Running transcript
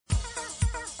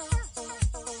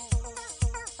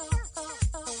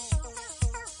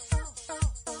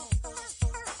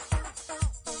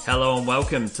Hello and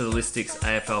welcome to the Listics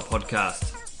AFL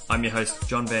podcast. I'm your host,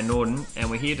 John Van Norden, and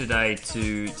we're here today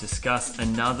to discuss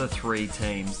another three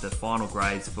teams, the final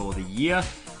grades for the year,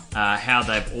 how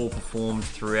they've all performed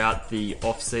throughout the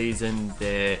off-season,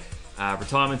 their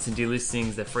retirements and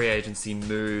delistings, their free agency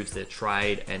moves, their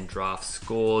trade and draft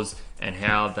scores, and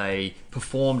how they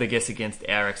performed, I guess, against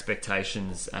our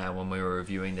expectations when we were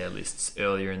reviewing their lists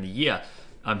earlier in the year.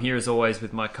 I'm here as always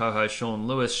with my co-host, Sean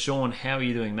Lewis. Sean, how are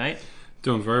you doing, mate?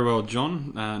 Doing very well,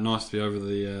 John. Nice to be over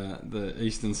the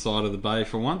eastern side of the bay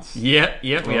for once. Yeah,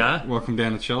 we are. Welcome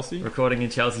down to Chelsea. Recording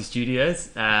in Chelsea studios.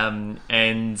 And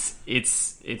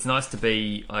it's nice to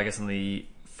be, I guess, on the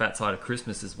fat side of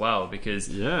Christmas as well, because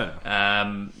now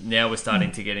we're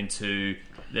starting to get into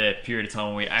the period of time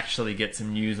when we actually get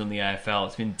some news on the AFL.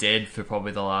 It's been dead for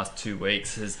probably the last 2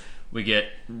 weeks as we get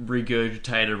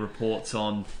regurgitated reports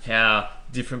on how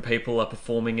different people are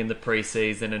performing in the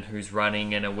pre-season and who's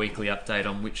running, and a weekly update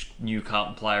on which new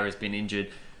Carlton player has been injured.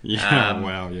 It's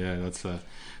a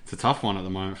tough one at the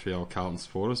moment for the old Carlton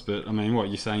supporters. But I mean, what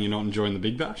you're saying? You're not enjoying the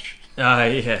Big Bash?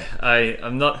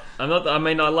 I'm not. I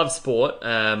mean, I love sport,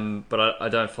 but I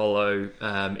don't follow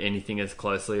anything as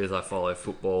closely as I follow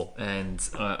football, and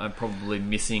I'm probably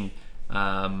missing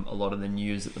a lot of the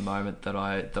news at the moment that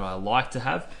I like to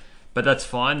have. But that's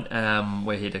fine.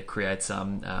 We're here to create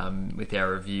some with our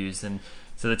reviews. And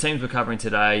so the teams we're covering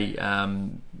today,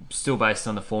 still based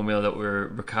on the formula that we're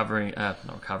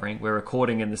we're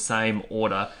recording in the same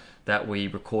order that we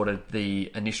recorded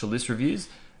the initial list reviews.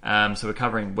 So we're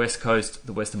covering West Coast,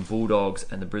 the Western Bulldogs,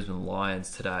 and the Brisbane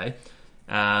Lions today.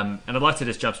 And I'd like to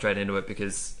just jump straight into it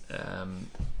because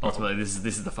ultimately this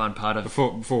is the fun part of.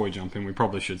 Before we jump in, we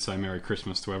probably should say Merry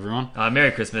Christmas to everyone.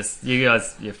 Merry Christmas, you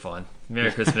guys. You're fine.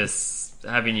 Merry Christmas,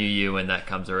 Happy New Year when that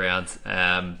comes around.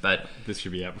 But this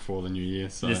should be out before the New Year.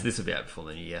 So this will be out before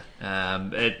the New Year.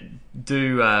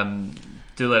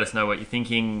 Do let us know what you're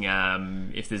thinking.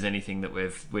 If there's anything that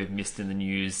we've missed in the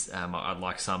news, I'd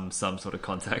like some sort of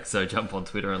contact. So jump on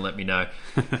Twitter and let me know.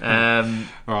 All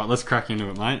right, let's crack into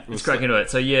it, mate. Let's crack into it.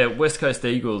 So West Coast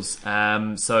Eagles.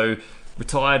 So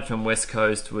retired from West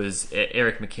Coast was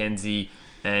Eric McKenzie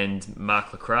and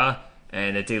Mark Lacroix,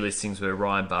 and their delistings were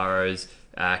Ryan Burrows,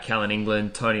 Callan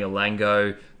England, Tony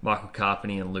Alango, Michael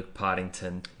Carpeney, and Luke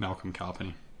Partington. Malcolm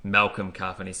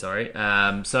Carpeney, sorry.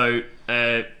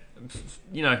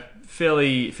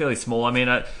 Fairly small. I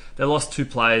mean, they lost two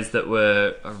players that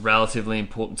were relatively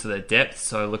important to their depth.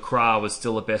 So Lacroix was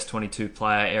still a best 22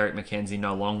 player. Eric McKenzie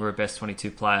no longer a best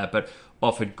 22 player, but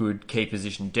offered good key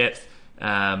position depth,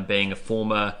 being a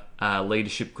former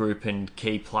leadership group and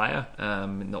key player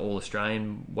in the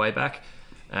All-Australian way back.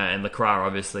 And Lacroix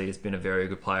obviously has been a very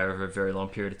good player over a very long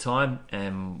period of time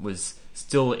and was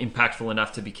still impactful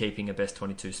enough to be keeping a best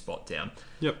 22 spot down.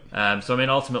 Yep. So I mean,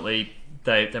 ultimately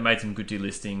they made some good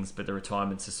delistings, but the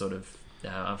retirements are sort of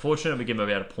unfortunate. We give them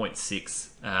about a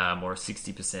 0.6 or a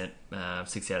 60%,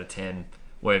 6 out of 10,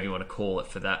 whatever you want to call it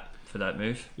for that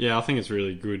move. Yeah, I think it's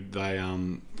really good. They, I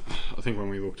think when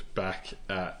we looked back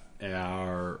at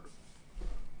our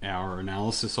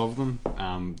analysis of them,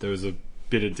 there was a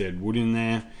bit of dead wood in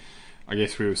there. I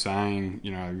guess we were saying,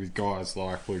 with guys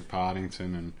like Luke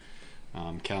Partington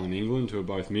and Callan England, who are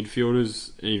both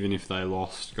midfielders, even if they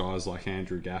lost guys like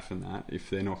Andrew Gaff and that, if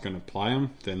they're not going to play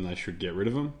them, then they should get rid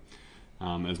of them,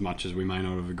 as much as we may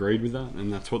not have agreed with that,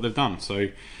 and that's what they've done. So,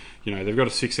 they've got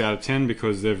a 6 out of 10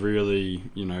 because they've really,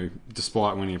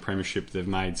 despite winning a premiership, they've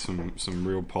made some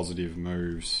real positive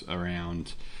moves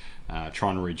around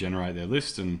trying to regenerate their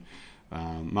list, and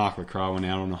Mark Lacroix went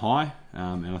out on a high,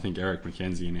 and I think Eric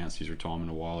McKenzie announced his retirement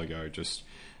a while ago.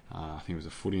 I think it was a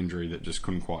foot injury that just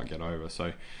couldn't quite get over.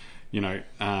 So,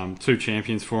 two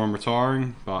champions for him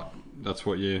retiring, but that's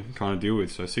what you kind of deal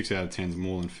with. So 6 out of 10 is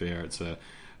more than fair. It's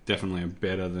definitely a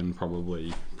better than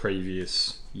probably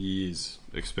previous years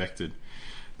expected.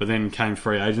 But then came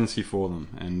free agency for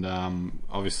them, and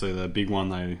obviously the big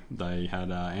one, they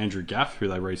had Andrew Gaff, who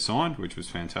they re-signed, which was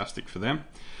fantastic for them.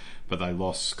 But they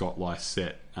lost Scott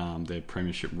Lysette, their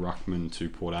premiership ruckman, to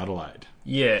Port Adelaide.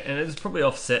 Yeah, and it's probably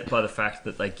offset by the fact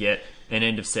that they get an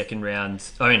end of first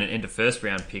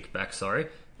round pick back. Sorry,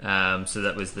 so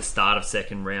that was the start of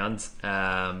second round.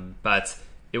 But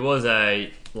it was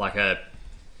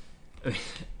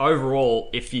overall,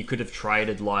 if you could have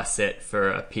traded Lysette for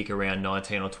a pick around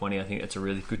 19 or 20, I think that's a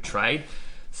really good trade.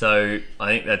 So I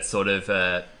think that's sort of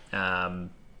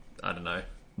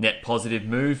net positive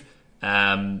move.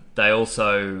 They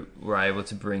also were able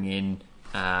to bring in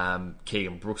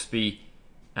Keegan Brooksby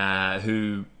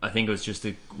who I think was just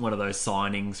one of those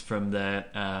signings from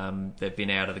they've been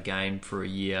out of the game for a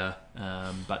year,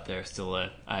 but they're still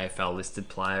a AFL listed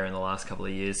player in the last couple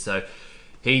of years. So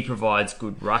he provides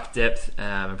good ruck depth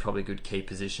and probably good key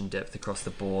position depth across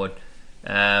the board.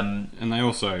 And they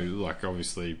also, like,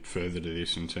 obviously further to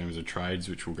this in terms of trades,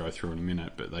 which we'll go through in a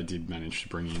minute, but they did manage to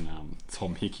bring in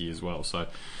Tom Hickey as well. So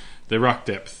their ruck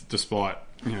depth, despite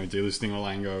delisting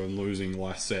Olango and losing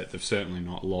Lysette, they've certainly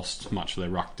not lost much of their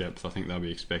ruck depth. I think they'll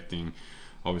be expecting,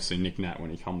 obviously, Nick Nat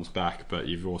when he comes back, but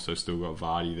you've also still got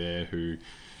Vardy there, who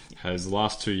has the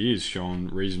last 2 years shown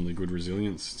reasonably good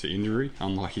resilience to injury,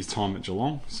 unlike his time at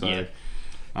Geelong. So. Yeah.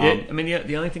 I mean,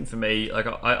 the only thing for me, like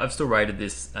I've still rated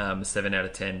this a 7 out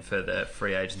of 10 for the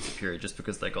free agency period, just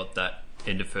because they got that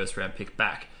end of first round pick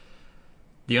back.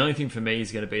 The only thing for me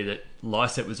is going to be that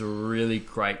Lysette was a really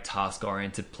great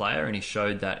task-oriented player, and he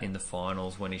showed that in the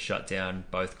finals when he shut down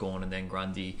both Gawn and then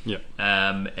Grundy. Yep.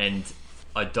 And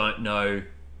I don't know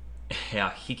how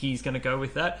Hickey's going to go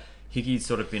with that. Hickey's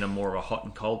sort of been more of a hot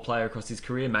and cold player across his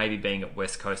career. Maybe being at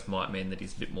West Coast might mean that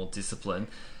he's a bit more disciplined,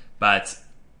 but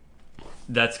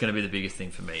that's going to be the biggest thing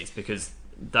for me, is because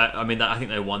I think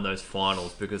they won those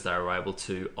finals because they were able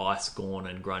to ice Gawn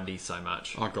and Grundy so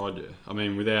much. Oh god, yeah. I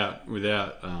mean, without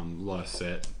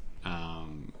Lysette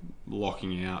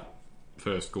locking out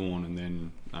first Gawn and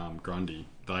then Grundy,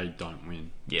 they don't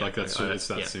win. Yeah, like it's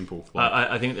that simple. Like,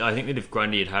 I think that if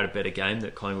Grundy had a better game,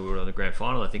 that Collingwood would have won the grand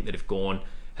final. I think that if Gawn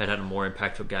had a more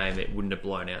impactful game, it wouldn't have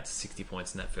blown out to 60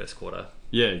 points in that first quarter.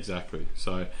 Yeah, exactly.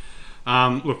 So.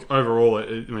 Look, overall,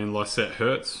 Lysette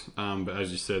hurts, but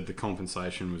as you said, the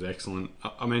compensation was excellent.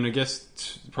 I mean, I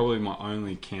guess probably my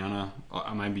only counter,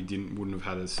 I maybe wouldn't have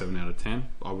had a 7 out of 10.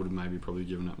 I would have probably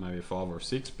given it maybe a 5 or a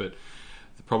 6, but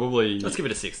probably... Let's give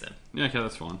it a 6 then. Yeah, okay,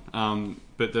 that's fine.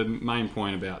 But the main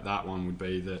point about that one would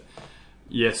be that,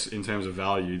 yes, in terms of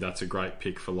value, that's a great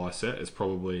pick for Lysette. It's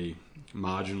probably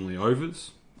marginally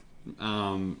overs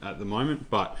at the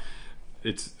moment, but...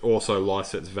 It's also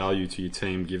Lysette's value to your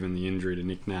team given the injury to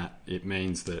Nick Nat. It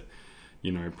means that,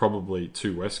 probably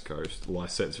to West Coast,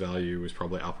 Lysette's value was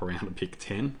probably up around a pick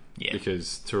 10. Yeah.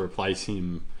 Because to replace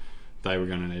him, they were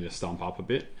going to need to stump up a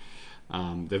bit.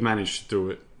 They've managed to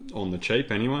do it on the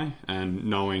cheap anyway, and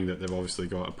knowing that they've obviously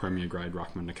got a Premier grade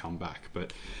ruckman to come back.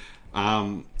 But,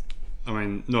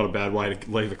 not a bad way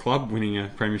to leave a club, winning a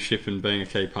premiership and being a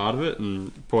key part of it.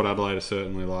 And Port Adelaide are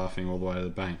certainly laughing all the way to the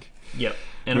bank. Yep.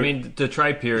 And the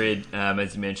trade period,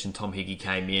 as you mentioned, Tom Hickey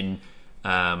came in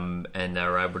and they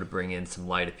were able to bring in some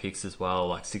later picks as well,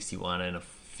 like 61 and a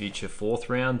future 4th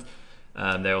round.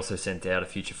 They also sent out a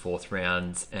future 4th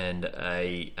round and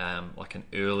an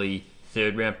early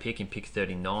 3rd round pick in pick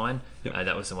 39. Yep.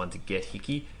 That was the one to get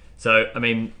Hickey. So,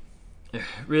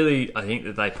 really, I think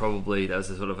that that was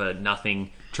a sort of a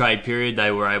nothing trade period.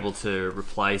 They were able to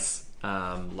replace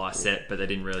Lysette, but they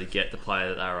didn't really get the player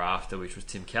that they were after, which was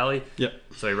Tim Kelly. Yep.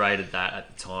 So he rated that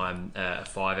at the time a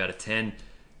 5 out of 10.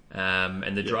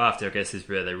 And the draft, I guess, is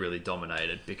where they really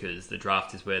dominated, because the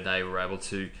draft is where they were able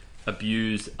to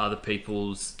abuse other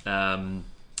people's,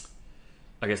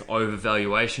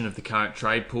 overvaluation of the current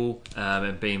trade pool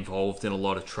and be involved in a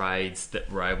lot of trades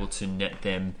that were able to net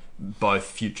them both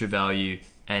future value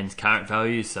and current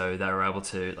value. So they were able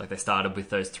to, they started with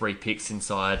those 3 picks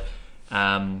inside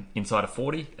of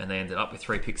 40, and they ended up with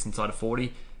 3 picks inside of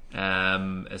 40,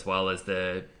 as well as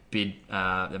the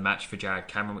match for Jared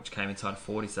Cameron, which came inside of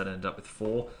 40, so that ended up with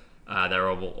 4. They were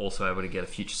also able to get a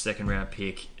future 2nd round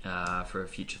pick for a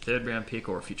future 3rd round pick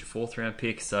or a future 4th round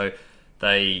pick. So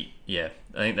I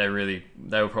think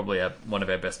they were probably one of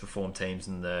our best performed teams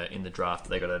in the draft.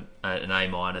 They got an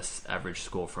A- average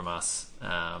score from us.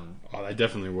 They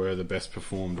definitely were the best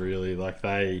performed, really.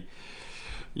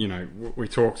 We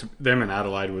talked, them and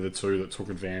Adelaide were the two that took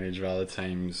advantage of other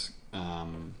teams'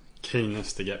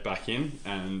 keenness to get back in,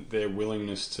 and their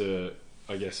willingness to,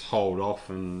 I guess, hold off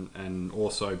and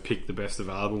also pick the best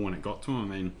available when it got to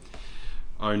them.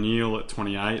 O'Neill at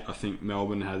 28, I think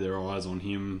Melbourne had their eyes on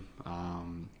him.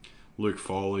 Luke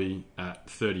Foley at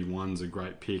 31 is a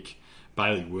great pick.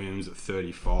 Bailey Williams at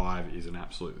 35 is an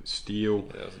absolute steal.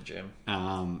 Yeah, that was a gem.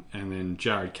 And then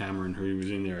Jared Cameron, who was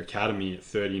in their academy at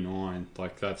 39,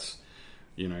 that's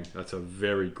a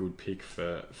very good pick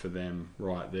for them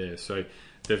right there. So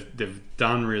they've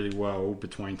done really well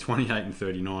between 28 and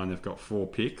 39. They've got 4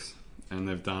 picks, and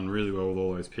they've done really well with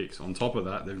all those picks. On top of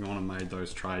that, they've gone and made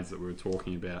those trades that we were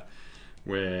talking about,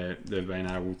 where they've been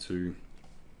able to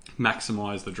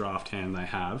maximise the draft hand they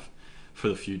have for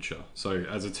the future. So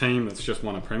as a team that's just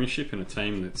won a premiership and a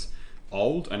team that's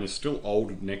old and is still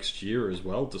old next year as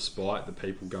well, despite the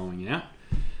people going out,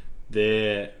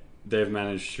 their they've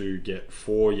managed to get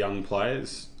 4 young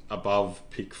players above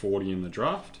pick 40 in the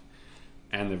draft,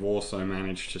 and they've also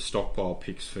managed to stockpile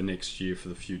picks for next year for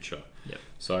the future. Yep.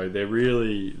 So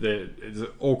it's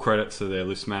all credit to their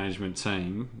list management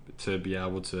team to be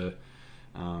able to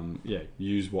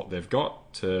use what they've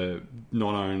got to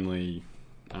not only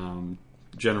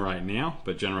generate now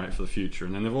but generate for the future.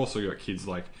 And then they've also got kids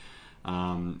like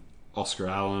Oscar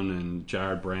Allen and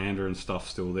Jared Brander and stuff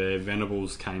still there.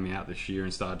 Venables came out this year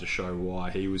and started to show why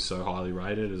he was so highly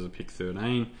rated as a pick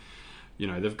 13. You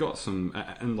know, they've got some,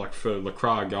 and like for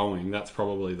Lacroix going, that's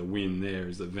probably the win there,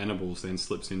 is that Venables then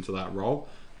slips into that role,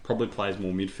 probably plays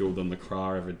more midfield than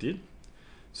Lacroix ever did.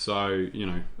 So, you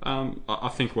know, I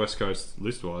think West Coast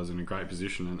list-wise in a great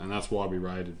position, and that's why we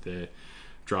rated their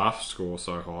draft score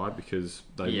so high, because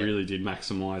they really did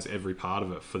maximise every part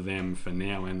of it for them for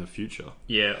now and the future.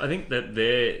 Yeah, I think that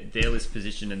their list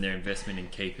position and their investment in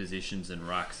key positions and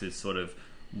rucks is sort of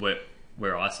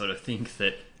where I sort of think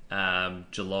that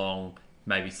Geelong,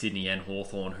 maybe Sydney and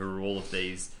Hawthorn, who are all of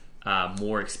these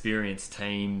more experienced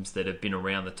teams that have been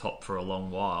around the top for a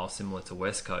long while, similar to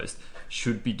West Coast,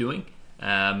 should be doing.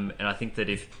 And I think that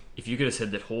if you could have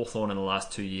said that Hawthorn in the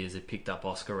last 2 years had picked up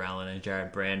Oscar Allen and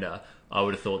Jared Brander, I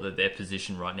would have thought that their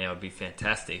position right now would be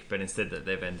fantastic. But instead that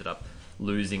they've ended up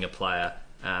losing a player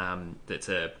that's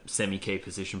a semi-key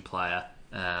position player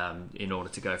in order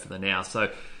to go for the now.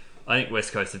 So I think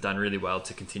West Coast have done really well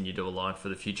to continue to align for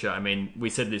the future. I mean, we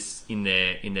said this in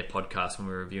their podcast when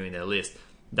we were reviewing their list.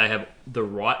 They have the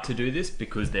right to do this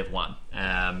because they've won.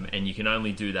 And you can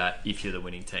only do that if you're the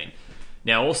winning team.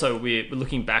 Now, also, we're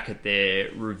looking back at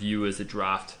their review as a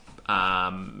draft.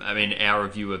 Our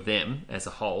review of them as a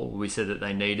whole. We said that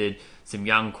they needed some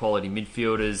young quality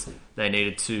midfielders. They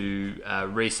needed to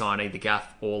re-sign either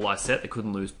Gaff or Lysette. They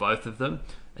couldn't lose both of them.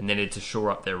 And they needed to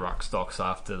shore up their ruck stocks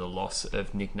after the loss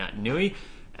of Nick Naitanui.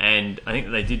 And I think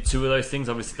that they did 2 of those things.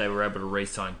 Obviously, they were able to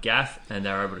re-sign Gaff, and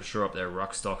they were able to shore up their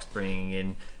ruck stocks, bringing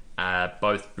in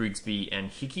both Brigsby and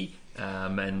Hickey,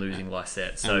 and losing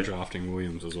Lysette. And drafting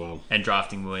Williams as well. And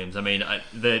drafting Williams. I mean,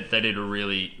 they did a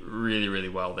really, really, really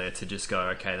well there to just go,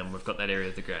 okay, then we've got that area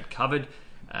of the ground covered.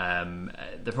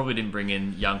 They probably didn't bring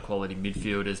in young quality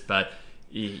midfielders, but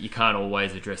you can't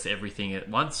always address everything at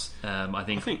once. I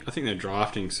think their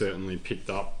drafting certainly picked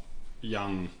up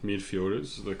young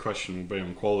midfielders. The question will be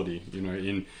on quality. You know,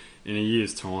 in a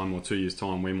year's time or 2 years'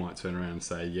 time, we might turn around and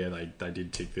say, yeah, they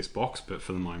did tick this box, but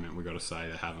for the moment, we've got to say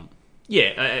they haven't.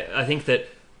 Yeah, I think that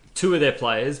 2 of their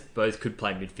players both could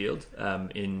play midfield.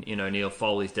 In O'Neill,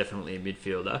 Foley's definitely a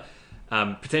midfielder.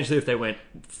 Potentially, if they went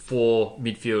 4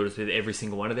 midfielders with every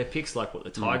single one of their picks, like what the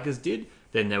Tigers did,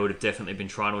 then they would have definitely been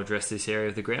trying to address this area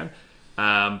of the ground. But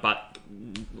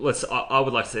I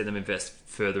would like to see them invest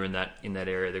further in that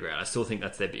area of the ground. I still think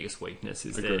that's their biggest weakness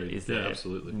is their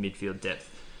absolutely. midfield depth.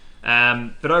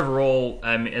 But overall,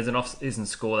 as an off-season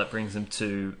score, that brings them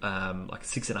to like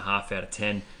 6.5 out of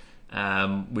 10,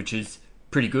 which is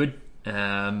pretty good.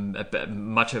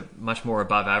 Much more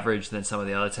above average than some of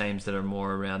the other teams that are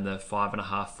more around the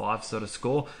 5.5, 5 sort of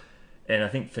score. And I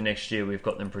think for next year, we've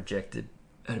got them projected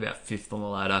at about 5th on the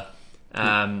ladder.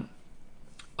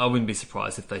 I wouldn't be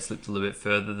surprised if they slipped a little bit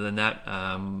further than that.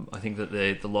 I think that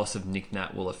the loss of Nick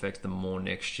Nat will affect them more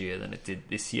next year than it did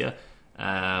this year.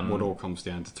 What all comes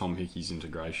down to Tom Hickey's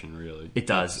integration, really. It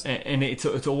does. And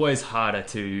it's always harder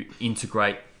to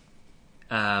integrate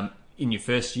in your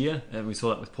first year. And we saw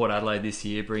that with Port Adelaide this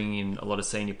year, bringing in a lot of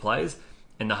senior players.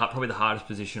 And probably the hardest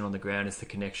position on the ground is the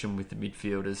connection with the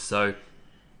midfielders. So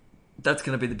that's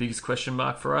going to be the biggest question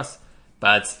mark for us.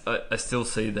 But I still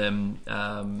see them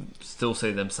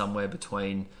somewhere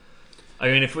between. I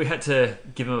mean, if we had to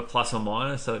give them a plus or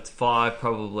minus, so it's 5,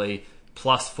 probably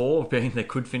 +4, being they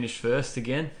could finish first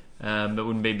again. That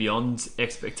wouldn't be beyond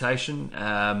expectation,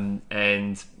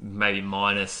 and maybe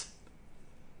minus,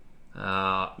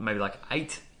 maybe like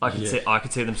 8. I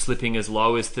could see them slipping as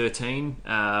low as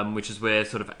 13, which is where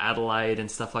sort of Adelaide and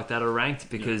stuff like that are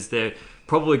ranked, because they've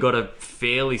probably got a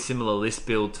fairly similar list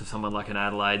build to someone like an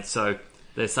Adelaide. So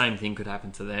the same thing could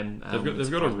happen to them.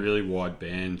 They've got a really wide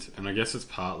band, and I guess it's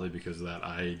partly because of that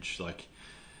age. Like,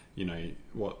 you know,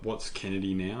 what's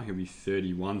Kennedy now? He'll be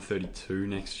 31, 32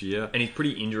 next year. And he's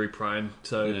pretty injury prone.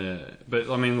 So yeah, but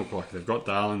I mean, look, like they've got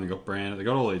Darling, they've got Brand, they've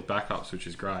got all these backups, which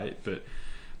is great. But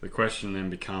the question then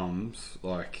becomes,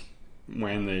 like,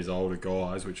 when these older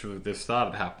guys, which they've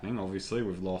started happening, obviously,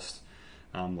 we've lost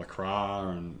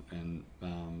Lacroix and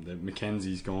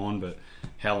Mackenzie's gone, but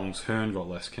how long's Hearn got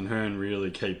less? Can Hearn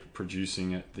really keep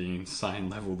producing at the insane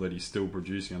level that he's still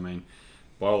producing? I mean,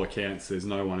 by all accounts, there's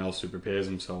no one else who prepares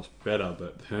themselves better,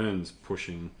 but Hearn's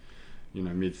pushing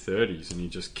mid-30s, and he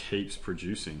just keeps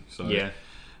producing. So Yeah.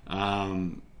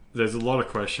 there's a lot of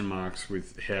question marks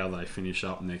with how they finish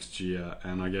up next year,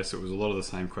 and I guess it was a lot of the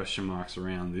same question marks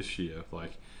around this year.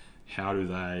 Like, how do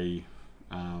they,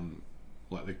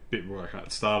 like the bit where at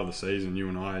the start of the season, you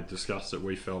and I discussed that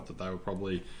we felt that they were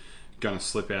probably going to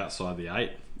slip outside the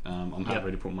 8. I'm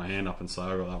happy to put my hand up and say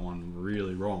I got that one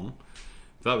really wrong.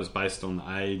 That was based on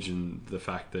the age and the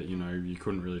fact that you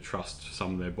couldn't really trust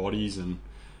some of their bodies, and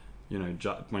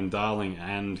when Darling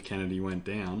and Kennedy went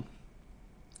down,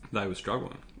 they were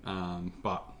struggling.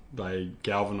 But they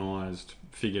galvanised,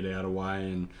 figured out a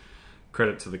way, and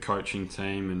credit to the coaching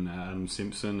team and Adam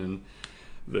Simpson and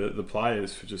the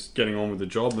players for just getting on with the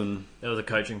job. And it was a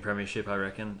coaching premiership, I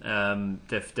reckon.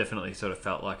 Definitely sort of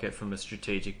felt like it from a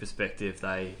strategic perspective.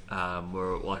 They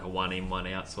were like a one in, one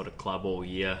out sort of club all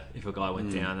year. If a guy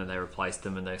went down and they replaced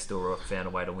them, and they still found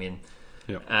a way to win.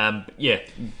 Yep.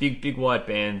 Big wide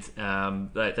band.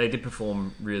 They did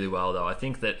perform really well, though. I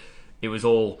think that it was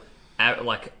all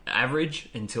average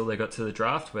until they got to the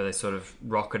draft, where they sort of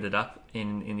rocketed up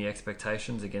in the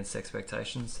expectations against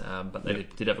expectations. But they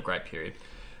did have a great period.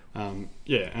 And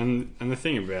the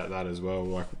thing about that as well,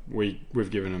 like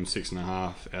we've given them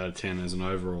 6.5 out of 10 as an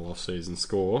overall off-season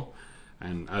score,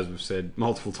 and as we've said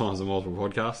multiple times on multiple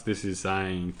podcasts, this is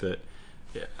saying that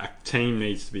a team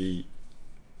needs to be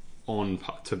on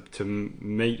to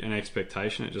meet an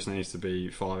expectation. It just needs to be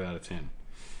 5 out of 10.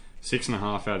 6.5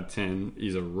 out of 10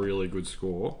 is a really good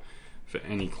score for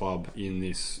any club in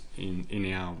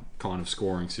our kind of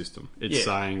scoring system. It's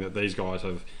saying that these guys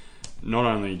have not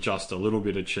only just a little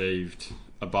bit achieved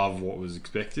above what was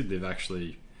expected, they've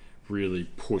actually really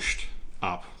pushed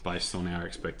up based on our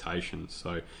expectations.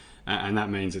 So, and that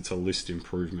means it's a list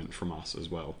improvement from us as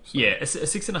well. So. Yeah, a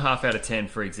 6.5 out of 10,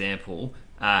 for example,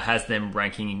 has them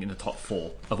ranking in the top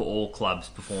 4 of all clubs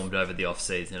performed over the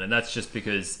off-season. And that's just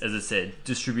because, as I said,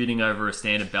 distributing over a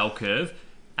standard bell curve,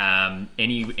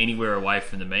 anywhere away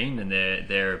from the mean, and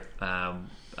they're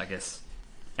I guess,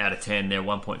 out of 10, they're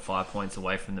 1.5 points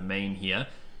away from the mean here.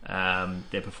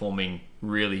 They're performing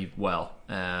really well.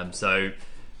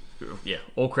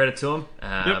 All credit to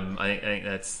them. I think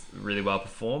that's really well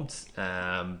performed.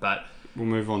 But we'll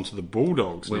move on to the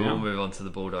Bulldogs now. We will move on to the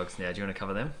Bulldogs now. Do you want to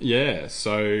cover them? Yeah,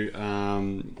 so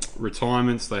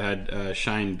retirements, they had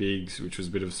Shane Biggs, which was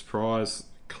a bit of a surprise,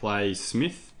 Clay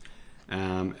Smith,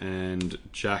 and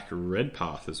Jack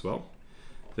Redpath as well.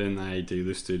 Then they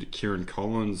delisted Kieran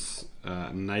Collins,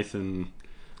 Nathan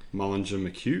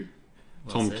Mullinger-McHugh,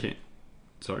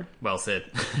 Well said.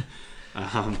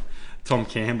 Tom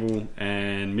Campbell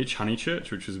and Mitch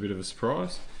Honeychurch, which was a bit of a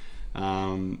surprise.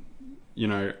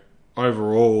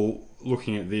 Overall,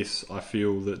 looking at this, I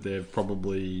feel that they've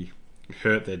probably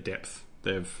hurt their depth.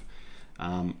 They've,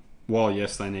 while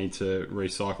yes, they need to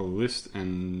recycle the list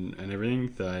and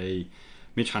everything.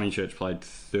 Mitch Honeychurch played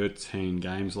 13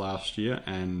 games last year,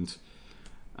 and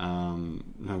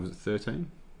was it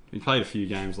 13? He played a few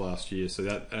games last year, so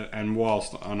that, and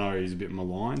whilst I know he's a bit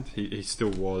maligned, he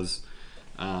still was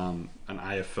an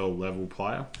AFL level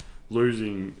player.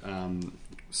 Losing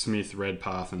Smith,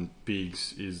 Redpath, and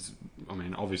Biggs is,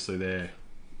 obviously they're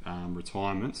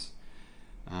retirements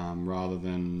rather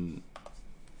than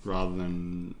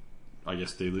I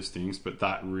guess delistings, but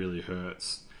that really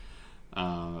hurts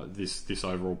this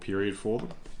overall period for them.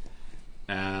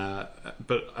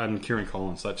 And Kieran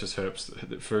Collins, that just hurts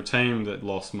for a team that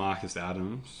lost Marcus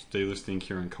Adams. Delisting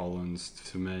Kieran Collins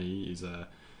to me is a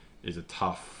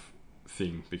tough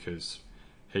thing, because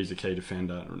he's a key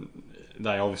defender.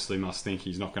 They obviously must think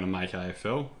he's not going to make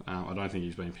AFL. I don't think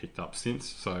he's been picked up since,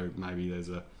 so maybe there's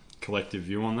a collective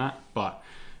view on that. But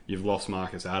you've lost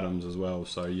Marcus Adams as well,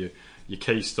 so your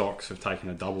key stocks have taken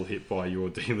a double hit by your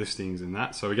delistings and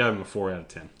that. So we gave him a 4 out of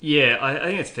 10. Yeah, I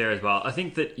think it's fair as well. I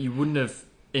think that you wouldn't have,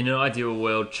 in an ideal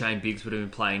world, Shane Biggs would have been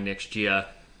playing next year.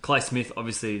 Clay Smith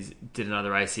obviously did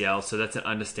another ACL, so that's an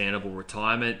understandable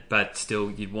retirement, but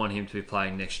still you'd want him to be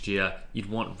playing next year.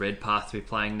 You'd want Redpath to be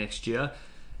playing next year,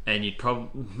 and you'd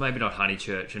probably, maybe not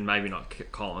Honeychurch and maybe not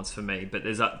Collins for me, but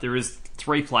there is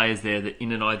 3 players there that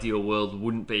in an ideal world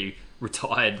wouldn't be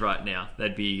retired right now.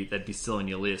 They'd be still in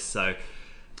your list. So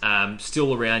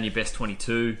still around your best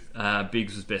 22.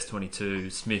 Biggs was best 22.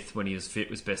 Smith, when he was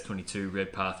fit, was best 22.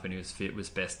 Redpath, when he was fit,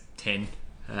 was best 10.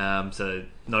 So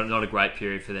not a great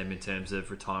period for them in terms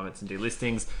of retirements and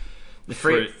delistings. The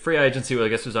free agency, I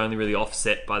guess, was only really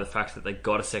offset by the fact that they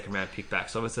got a second round pick back.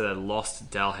 So obviously they lost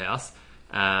Dalhouse,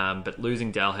 but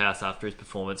losing Dalhouse after his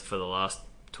performance for the last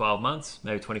 12 months,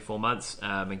 maybe 24 months,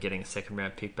 and getting a second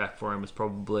round pick back for him was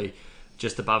probably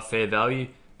just above fair value.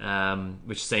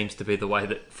 which seems to be the way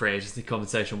that free agency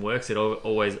compensation works. It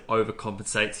always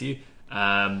overcompensates you.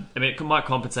 I mean, it might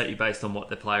compensate you based on what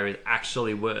the player is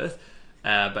actually worth,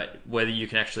 but whether you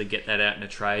can actually get that out in a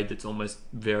trade, that's almost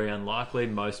very unlikely.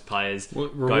 Most players go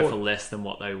for less than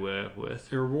what they were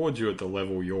worth. It rewards you at the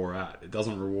level you're at. It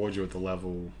doesn't reward you at the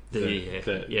level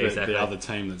the other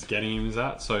team that's getting him is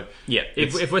at. So yeah,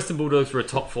 if Western Bulldogs were a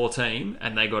top 4 team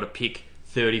and they got a pick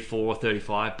 34 or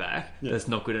 35 back, that's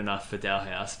not good enough for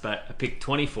Dalhouse. But a pick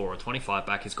 24 or 25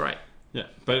 back is great. Yeah,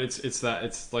 but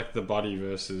it's like the Buddy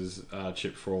versus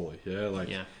Chip Frawley.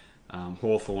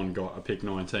 Hawthorn got a pick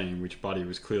 19, which Buddy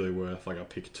was clearly worth like a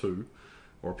pick 2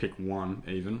 or a pick 1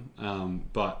 even.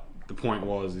 But the point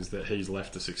is that he's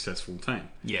left a successful team.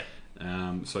 Yeah.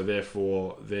 So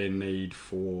therefore, their need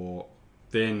for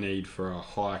a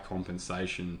higher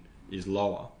compensation is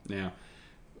lower. Now,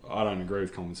 I don't agree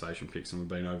with compensation picks, and we've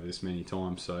been over this many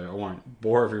times, so I won't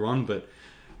bore everyone. But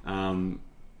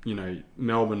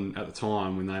Melbourne at the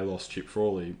time when they lost Chip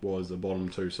Frawley was a bottom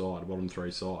 2 side, a bottom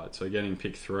 3 side. So getting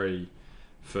pick 3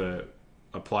 for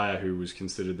a player who was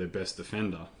considered their best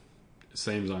defender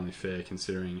seems only fair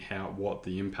considering what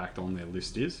the impact on their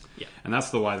list is. Yeah. And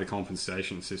that's the way the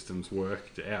compensation system's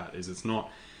worked out. Is it's not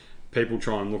people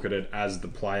try and look at it as the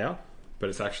player, but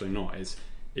it's actually not.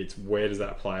 It's where does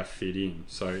that player fit in?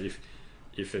 So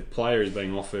if a player is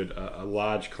being offered a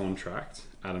large contract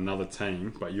at another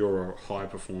team, but you're a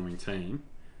high-performing team,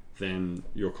 then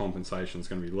your compensation is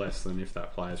going to be less than if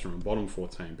that player's from a bottom 4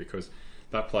 team, because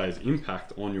that player's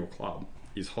impact on your club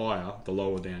is higher the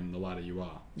lower down the ladder you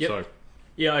are. Yep. So,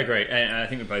 yeah, I agree. And I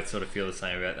think we both sort of feel the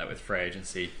same about that with free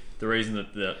agency. The reason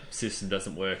that the system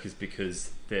doesn't work is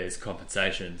because there's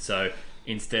compensation. So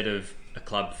instead of a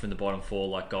club from the bottom 4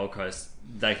 like Gold Coast,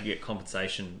 they could get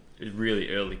compensation, really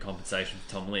early compensation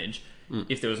for Tom Lynch.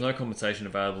 If there was no compensation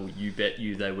available, you bet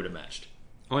they would have matched.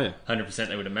 Oh yeah, 100%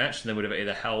 they would have matched, and they would have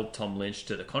either held Tom Lynch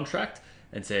to the contract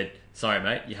and said, "Sorry,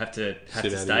 mate, you have to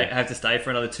stay for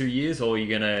another 2 years, or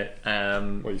you're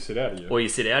gonna or you sit out a year, or you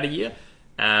sit out a year.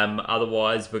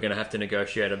 Otherwise, we're going to have to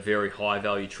negotiate a very high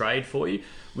value trade for you,"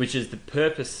 which is the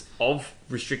purpose of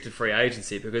restricted free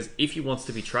agency. Because if he wants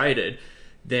to be traded,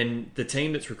 then the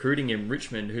team that's recruiting him,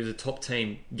 Richmond, who's a top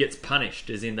team, gets punished,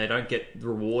 as in they don't get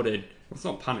rewarded. It's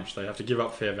not punished. They have to give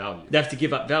up fair value. They have to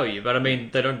give up value, but I mean,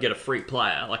 they don't get a free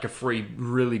player, like a free,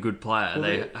 really good player. Well,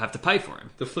 they have to pay for him.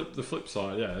 The flip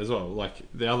side, yeah, as well. Like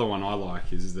the other one I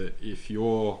like is that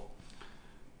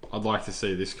I'd like to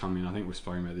see this come in. I think we've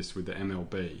spoken about this with the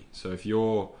MLB. So if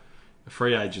you're a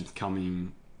free agent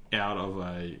coming out of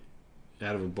a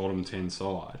bottom 10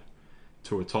 side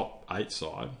to a top 8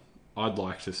 side, I'd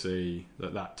like to see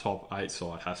that top 8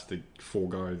 side has to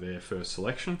forego their first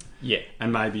selection. Yeah.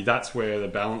 And maybe that's where the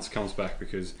balance comes back,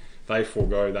 because they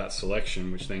forego that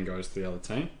selection, which then goes to the other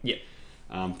team. Yeah.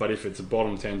 But if it's a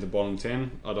bottom 10 to bottom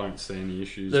 10, I don't see any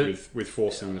issues with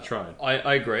forcing the trade.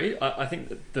 I agree. I think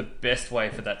that the best way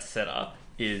for that to set up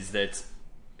is that,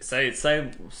 say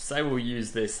we'll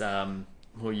use this,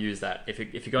 we'll use that. If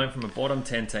you're going from a bottom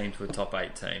 10 team to a top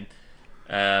 8 team,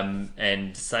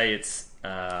 and say it's,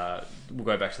 we'll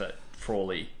go back to that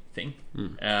Frawley thing.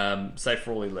 Say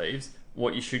Frawley leaves,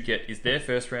 what you should get is their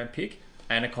first round pick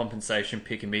and a compensation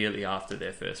pick immediately after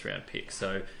their first round pick.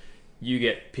 So you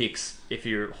get picks if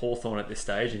you're Hawthorn at this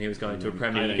stage and he was going to a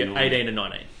Premier, you get 18 and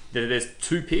 19. There's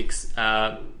 2 picks.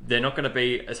 They're not going to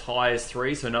be as high as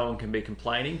 3, so no one can be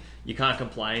complaining. You can't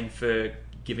complain for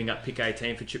giving up pick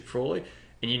 18 for Chip Frawley,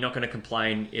 and you're not going to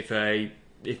complain if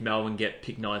Melbourne get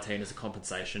pick 19 as a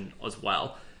compensation as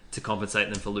well, to compensate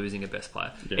them for losing a best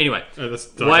player. Yeah. Anyway,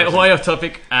 way off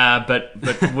topic, but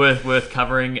worth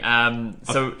covering.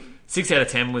 So 6 out of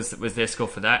 10 was their score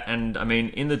for that, and I mean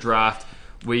in the draft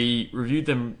we reviewed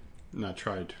them. No,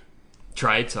 trade.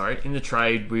 In the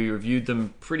trade, we reviewed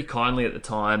them pretty kindly at the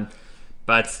time,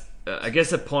 but I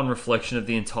guess upon reflection of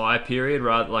the entire period,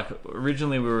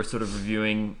 originally we were sort of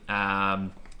reviewing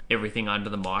everything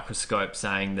under the microscope,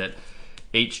 saying that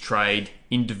each trade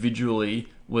individually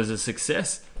was a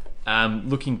success.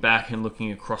 Looking back and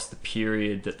looking across the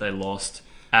period that they lost,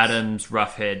 Adams,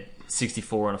 Roughhead,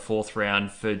 64 on a 4th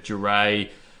round for Duray,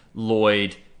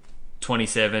 Lloyd,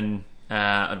 32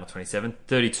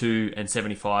 and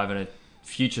 75 and a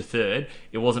future 3rd.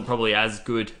 It wasn't probably as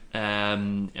good,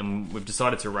 and we've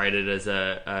decided to rate it as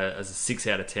a 6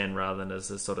 out of 10 rather than as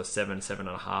a sort of 7.5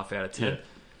 out of 10. Yeah.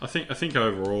 I think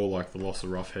overall, like the loss of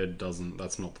Roughhead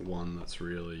that's not the one that's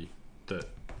really that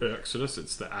irks us.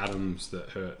 It's the Adams that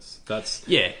hurts. It's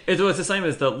the same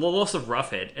as the loss of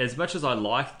Roughhead. As much as I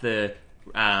like the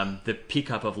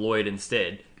pickup of Lloyd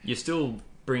instead, you're still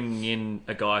bringing in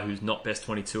a guy who's not best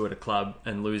 22 at a club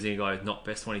and losing a guy who's not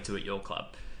best 22 at your club.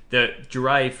 The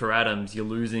Jure for Adams, you're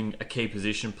losing a key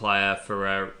position player for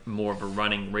a more of a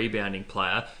running, rebounding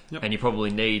player, and you probably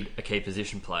need a key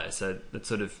position player. So that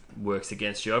sort of works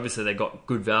against you. Obviously, they got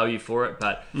good value for it,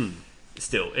 but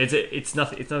still, it's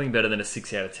nothing better than a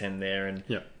 6 out of 10 there.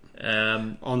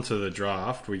 And onto the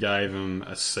draft, we gave them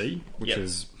a C, which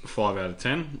is 5 out of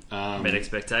 10. Met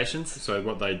expectations. So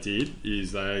what they did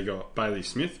is they got Bailey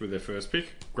Smith with their first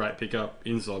pick. Great pickup,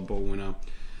 inside ball winner.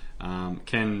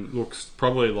 Ken looks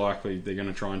probably likely they're going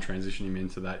to try and transition him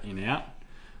into that in-out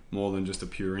more than just a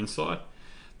pure inside.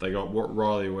 They got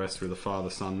Riley West with a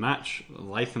father-son match.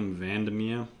 Latham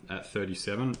Vandermeer at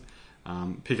 37.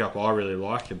 Pickup I really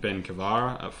like, Ben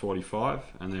Kavara at 45.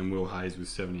 And then Will Hayes with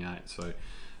 78. So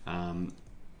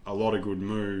a lot of good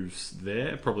moves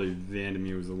there. Probably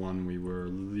Vandermeer was the one we were a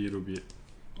little bit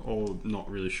not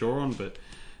really sure on. But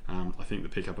I think the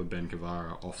pickup of Ben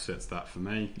Kavara offsets that for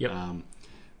me.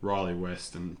 Riley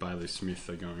West and Bailey Smith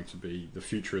are going to be the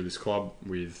future of this club,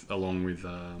 along with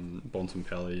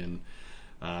Bontempelli and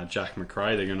Jack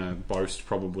McRae. They're going to boast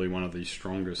probably one of the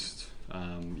strongest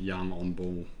young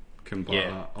on-ball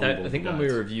I think when we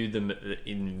reviewed them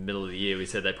in the middle of the year, we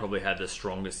said they probably had the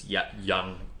strongest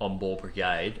young on-ball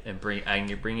brigade, and bring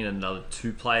in another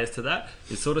 2 players to that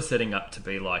is sort of setting up to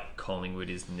be like Collingwood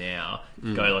is now.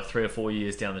 Go like 3 or 4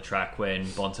 years down the track when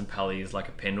Bontempelli is like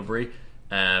a Pendlebury.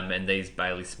 And these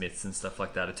Bailey Smiths and stuff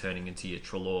like that are turning into your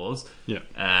Treloars.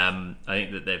 I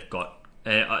think that they've got...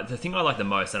 the thing I like the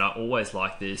most, and I always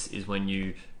like this, is when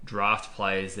you draft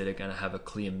players that are going to have a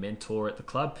clear mentor at the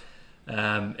club.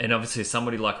 And obviously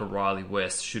somebody like a Riley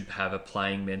West should have a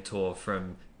playing mentor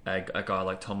from a guy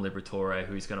like Tom Liberatore,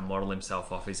 who's going to model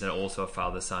himself off. He's also a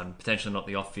father-son, potentially not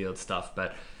the off-field stuff,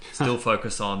 but still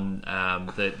focus on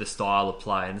the style of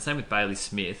play. And the same with Bailey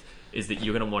Smith, is that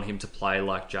you're going to want him to play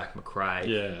like Jack McRae.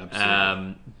 Yeah,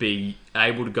 absolutely. Be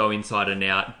able to go inside and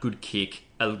out, good kick,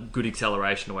 a good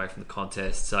acceleration away from the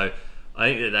contest. So I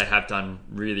think that they have done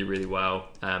really, really well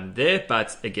there.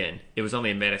 But again, it was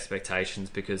only met expectations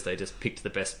because they just picked the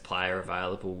best player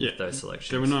available with those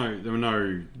selections. There were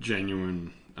no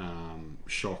genuine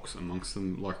shocks amongst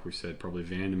them. Like we said, probably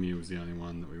Vandermeer was the only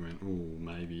one that we went,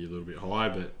 maybe a little bit high.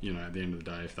 But at the end of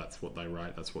the day, if that's what they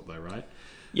rate, that's what they rate.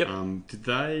 Did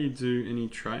they do any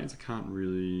trades? I can't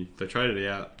really... They traded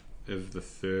out of the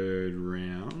 3rd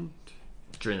round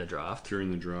during the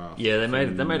draft. Yeah, they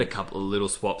made a couple of little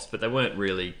swaps, but they weren't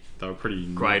really... They were pretty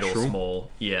great neutral. Or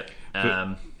small.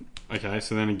 Okay,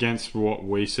 so then against what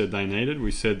we said they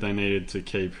needed to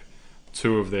keep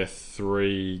 2 of their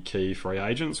 3 key free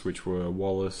agents, which were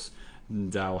Wallace,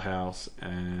 Dalhouse,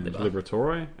 and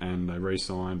Liberatore, and they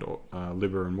re-signed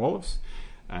Libber and Wallace,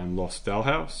 and lost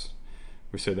Dalhouse.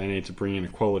 We said they need to bring in a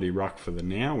quality ruck for the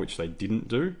now, which they didn't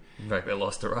do. In fact, they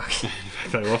lost a ruck.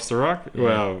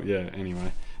 Yeah.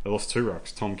 Anyway, they lost 2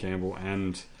 rucks, Tom Campbell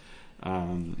and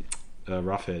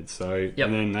Roughhead. So,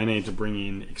 and then they need to bring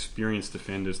in experienced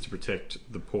defenders to protect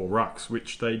the poor rucks,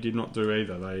 which they did not do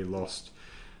either. They lost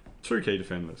 2 key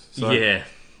defenders. So,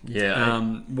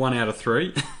 1 out of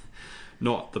 3.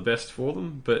 Not the best for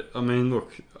them, but I mean,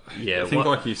 look. I think,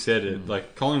 like you said,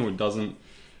 like Collingwood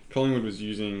was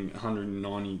using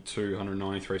 192,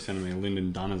 193 centimetre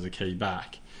Lyndon Dunn as a key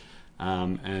back.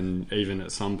 And even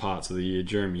at some parts of the year,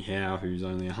 Jeremy Howe, who's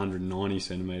only 190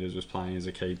 centimetres, was playing as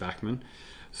a key backman.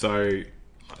 So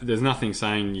there's nothing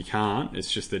saying you can't. It's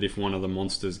just that if one of the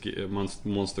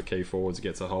monster key forwards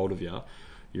gets a hold of you,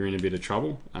 you're in a bit of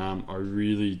trouble. I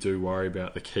really do worry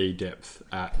about the key depth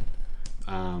at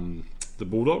the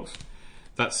Bulldogs.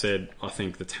 That said, I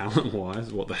think the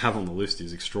talent-wise, what they have on the list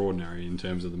is extraordinary in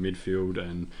terms of the midfield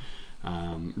and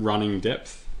running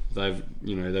depth. They've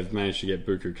managed to get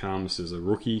Buku Kamas as a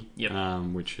rookie,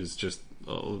 which is just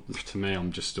to me,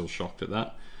 I'm just still shocked at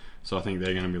that. So I think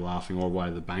they're going to be laughing all the way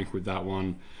to the bank with that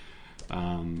one.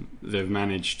 They've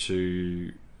managed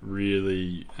to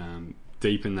really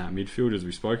deepen that midfield, as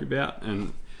we spoke about,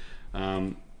 and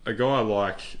a guy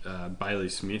like Bailey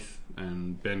Smith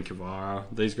and Ben Kavara,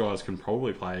 these guys can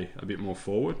probably play a bit more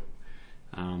forward,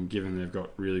 given they've got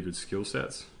really good skill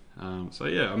sets. So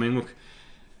yeah, I mean, look,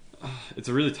 it's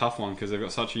a really tough one because they've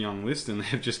got such a young list and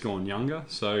they've just gone younger.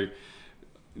 So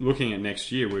looking at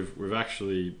next year, we've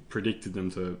actually predicted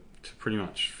them to pretty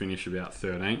much finish about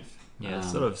 13th. Yeah,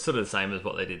 sort of the same as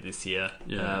what they did this year.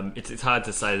 Yeah. It's hard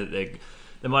to say that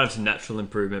they might have some natural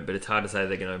improvement, but it's hard to say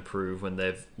they're going to improve when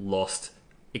they've lost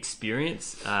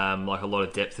experience, like a lot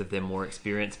of depth of their more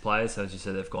experienced players. So as you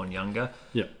said, they've gone younger.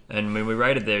 Yeah. And when we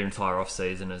rated their entire off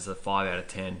season as a 5 out of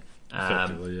 10,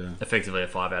 Effectively, effectively a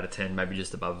 5 out of 10, maybe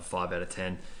just above a 5 out of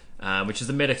 10. which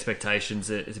has met expectations.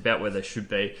 It's about where they should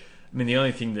be. I mean, the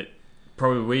only thing that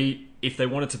probably if they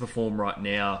wanted to perform right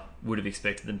now, would have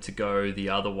expected them to go the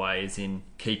other way, as in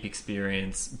keep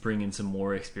experience, bring in some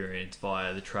more experience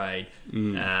via the trade.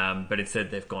 But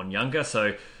instead they've gone younger.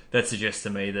 So that suggests to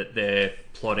me that they're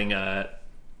plotting a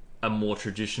more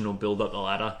traditional build up the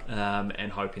ladder,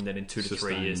 and hoping that in 2 to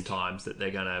 3 years' times that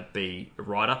they're going to be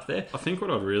right up there. I think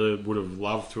what I really would have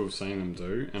loved to have seen them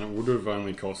do, and it would have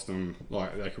only cost them,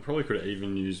 like they could have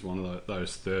even used one of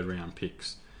those third round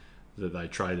picks that they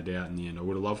traded out in the end. I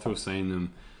would have loved to have seen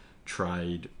them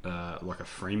trade like a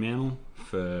Fremantle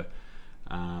for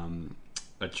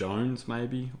a Jones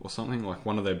maybe, or something, like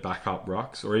one of their backup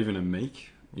rucks, or even a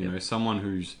Meek, you know, someone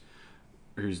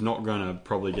who's not going to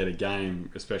probably get a game,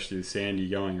 especially with Sandy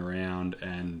going around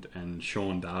and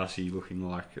Sean Darcy looking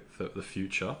like the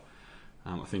future.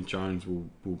 I think Jones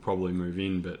will probably move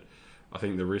in, but I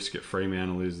think the risk at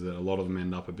Fremantle is that a lot of them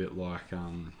end up a bit like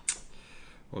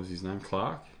what was his name,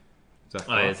 Clark? Zach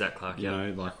Clark. Oh yeah, Zach Clark. You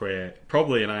know, like where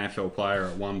probably an AFL player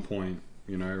at one point,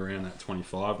 you know, around that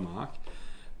 25 mark,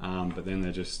 but then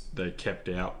they're kept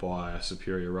out by a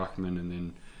superior ruckman, and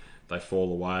then they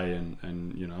fall away.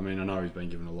 And you know, I mean, I know he's been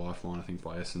given a lifeline, I think,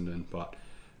 by Essendon, but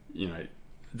you know,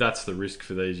 that's the risk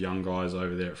for these young guys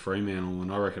over there at Fremantle.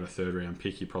 And I reckon a third round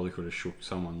pick, he probably could have shook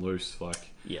someone loose.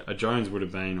 Like a Jones would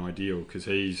have been ideal, because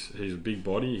he's a big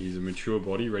body, he's a mature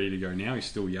body, ready to go now. He's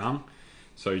still young.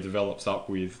 So he develops up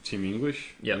with Tim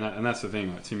English. And that's the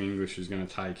thing. Like, Tim English is going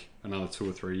to take another 2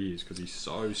 or 3 years because he's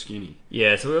so skinny.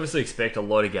 Yeah, so we obviously expect a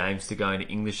lot of games to go into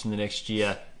English in the next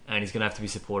year, and he's going to have to be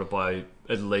supported by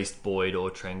at least Boyd or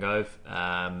Trengove.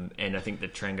 And I think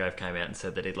that Trengove came out and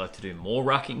said that he'd like to do more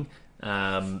rucking.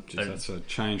 That's a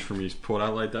change from his Port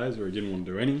Adelaide days where he didn't want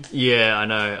to do any. Yeah, I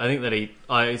know. I think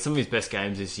that some of his best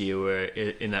games this year were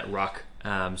in that ruck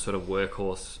sort of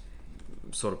workhorse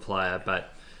sort of player,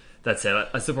 but that said,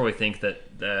 I still probably think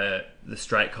that the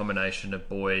straight combination of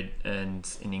Boyd and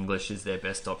in English is their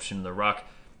best option in the ruck.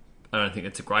 I don't think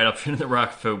it's a great option in the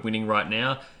ruck for winning right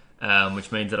now,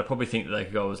 which means that I probably think that they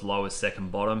could go as low as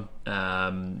second bottom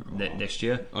next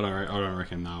year. I don't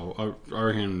reckon no. I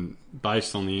reckon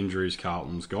based on the injuries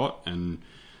Carlton's got, and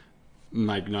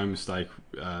make no mistake,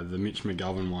 the Mitch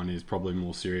McGovern one is probably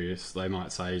more serious. They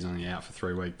might say he's only out for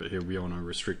 3 weeks, but he'll be on a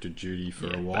restricted duty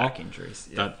for a while. Back injuries.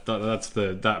 Yeah.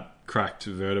 That cracked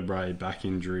vertebrae back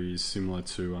injury is similar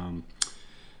to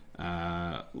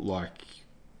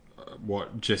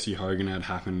what Jesse Hogan had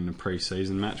happen in a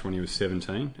pre-season match when he was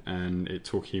 17, and it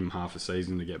took him half a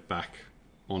season to get back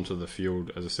onto the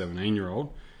field as a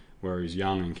 17-year-old, where he's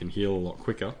young and can heal a lot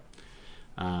quicker.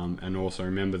 And also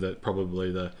remember that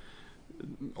probably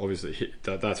obviously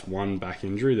that's one back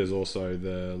injury. There's also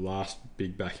the last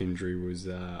big back injury was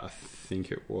I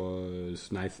think it was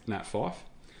Nat Fyfe,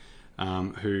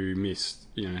 who missed.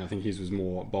 You know, I think his was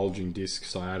more bulging disc,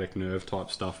 sciatic nerve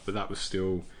type stuff, but that was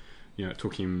still, you know, it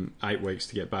took him 8 weeks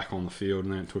to get back on the field,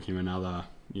 and then it took him another,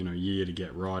 you know, year to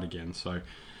get right again. So,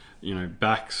 you know,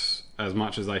 backs, as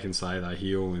much as they can say they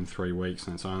heal in 3 weeks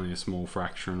and it's only a small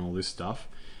fracture and all this stuff,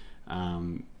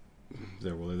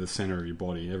 they're the centre of your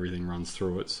body. Everything runs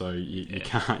through it, so you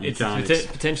can't.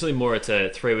 Potentially more. It's a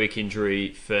 3-week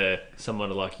injury for someone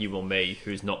like you or me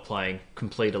who's not playing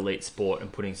complete elite sport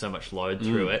and putting so much load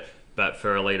through it. But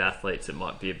for elite athletes, it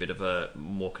might be a bit of a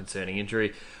more concerning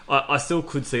injury. I still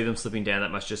could see them slipping down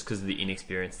that much just because of the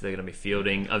inexperience they're going to be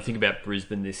fielding. I think about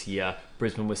Brisbane this year.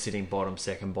 Brisbane was sitting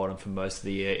second bottom for most of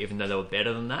the year, even though they were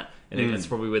better than that. And I think that's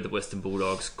probably where the Western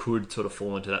Bulldogs could sort of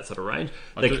fall into that sort of range.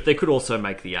 They could also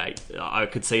make the 8. I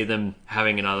could see them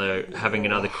having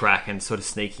another crack and sort of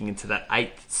sneaking into that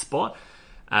 8th spot.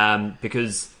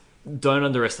 Because don't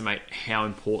underestimate how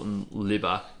important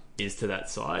Libba is to that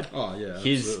side. Oh yeah,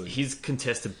 his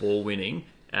contested ball winning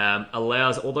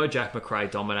allows, although Jack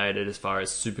McRae dominated as far as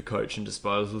Supercoach and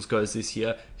disposals goes this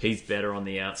year, he's better on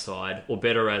the outside, or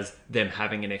better as them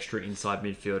having an extra inside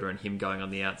midfielder and him going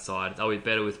on the outside. They'll be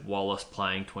better with Wallace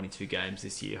playing 22 games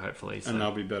this year, hopefully. So. And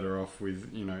they'll be better off with,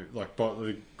 you know, like, but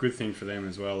the good thing for them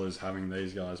as well is having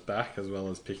these guys back, as well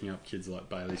as picking up kids like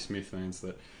Bailey Smith, means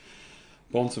that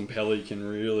Bontempelli can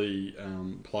really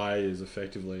play as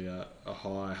effectively a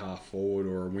high half forward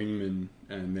or a wingman,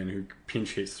 and then who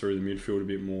pinch hits through the midfield a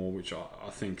bit more, which I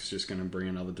think is just going to bring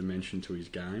another dimension to his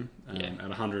game. At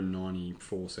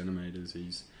 194 centimetres,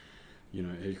 he's, you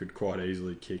know, he could quite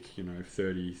easily kick, you know,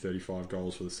 30, 35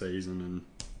 goals for the season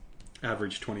and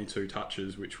average 22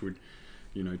 touches, which would,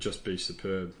 you know, just be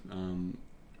superb.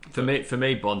 For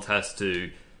me, Bont has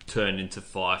to turn into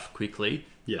Fife quickly.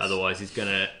 Yes. Otherwise, he's going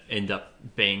to end up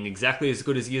being exactly as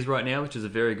good as he is right now, which is a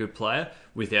very good player,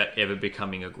 without ever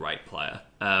becoming a great player,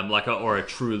 or a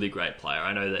truly great player.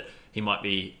 I know that he might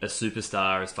be a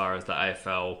superstar as far as the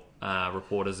AFL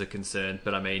reporters are concerned,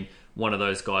 but I mean, one of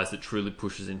those guys that truly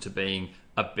pushes into being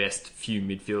a best few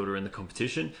midfielder in the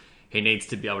competition. He needs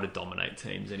to be able to dominate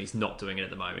teams, and he's not doing it at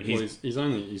the moment. He's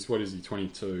only what is he,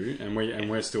 22, and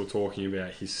we're still talking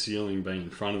about his ceiling being in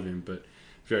front of him, but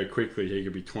very quickly he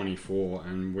could be 24,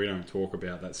 and we don't talk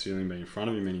about that ceiling being in front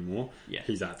of him anymore. Yeah.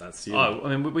 He's at that ceiling. Oh,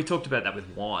 I mean, we talked about that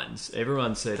with Wines.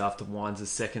 Everyone said after Wines'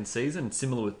 second season,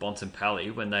 similar with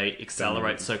Bontempelli, when they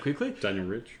accelerate so quickly. Daniel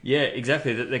Rich. Yeah,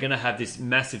 exactly. That they're going to have this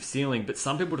massive ceiling, but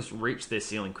some people just reach their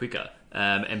ceiling quicker.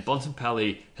 And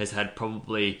Bontempelli has had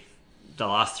probably the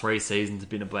last 3 seasons have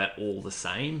been about all the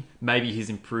same. Maybe he's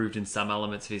improved in some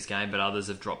elements of his game, but others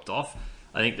have dropped off.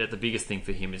 I think that the biggest thing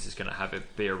for him is just going to have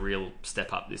it be a real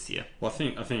step up this year. Well,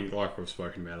 I think like we've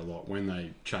spoken about a lot, when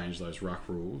they changed those ruck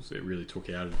rules, it really took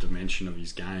out a dimension of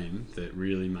his game that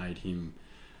really made him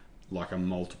like a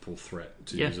multiple threat,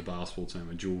 to use a basketball term,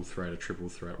 a dual threat, a triple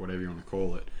threat, whatever you want to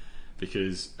call it.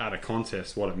 Because at a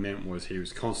contest, what it meant was he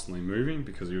was constantly moving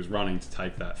because he was running to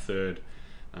take that third,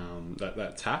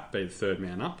 that tap, be the third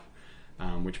man up,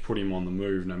 which put him on the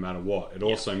move no matter what. It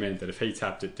also meant that if he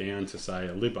tapped it down to, say,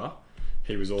 a Libba,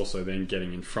 he was also then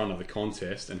getting in front of the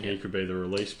contest, and he could be the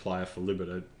release player for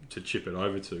Libba to chip it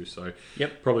over to. So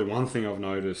probably one thing I've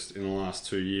noticed in the last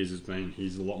 2 years has been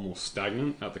he's a lot more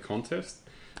stagnant at the contest.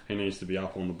 He needs to be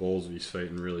up on the balls of his feet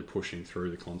and really pushing through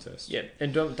the contest. Yeah,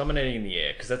 and dominating in the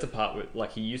air, because that's a part where,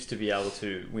 like, he used to be able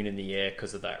to win in the air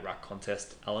because of that ruck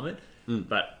contest element,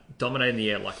 but dominating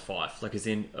the air like Fife, like as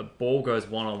in a ball goes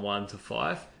one-on-one to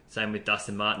Fife. Same with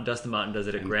Dustin Martin. Dustin Martin does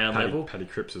it at ground level. Paddy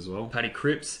Cripps as well. Paddy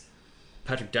Cripps,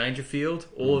 Patrick Dangerfield,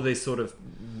 all of these sort of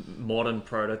modern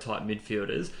prototype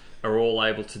midfielders are all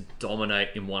able to dominate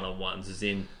in one-on-ones, as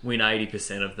in win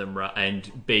 80% of them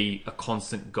and be a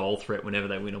constant goal threat whenever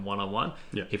they win a one-on-one.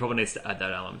 Yeah. He probably needs to add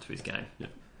that element to his game. Yeah.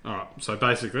 All right. So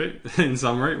basically, in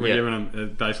summary, we're giving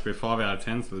him basically a 5 out of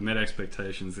 10 for the met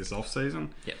expectations this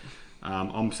off-season. Yeah.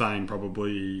 I'm saying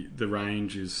probably the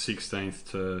range is 16th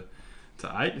to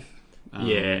 8th.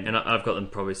 And I've got them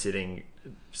probably sitting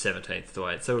 17th to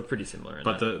 8th, so we're pretty similar.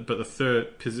 The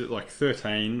third, because like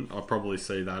 13, I probably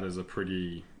see that as a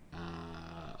pretty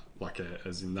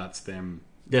as in that's them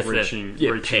reaching.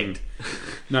 Pegged.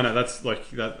 No, that's like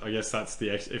that. I guess that's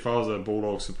if I was a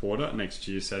Bulldog supporter next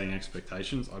year setting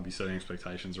expectations, I'd be setting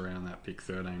expectations around that pick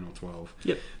 13 or 12.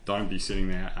 Yep. Don't be sitting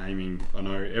there aiming. I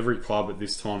know every club at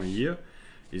this time of year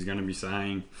is going to be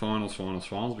saying finals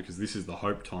because this is the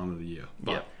hope time of the year.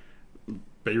 But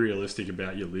be realistic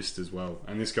about your list as well.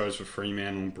 And this goes for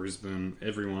Fremantle, Brisbane,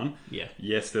 everyone. Yeah.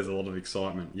 Yes, there's a lot of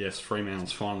excitement. Yes,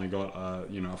 Fremantle's finally got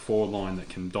a forward line that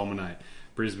can dominate.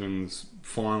 Brisbane's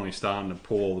finally starting to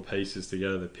pull all the pieces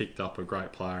together. They picked up a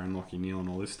great player in Lachie Neale and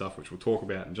all this stuff, which we'll talk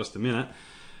about in just a minute.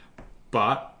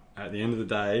 But at the end of the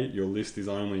day, your list is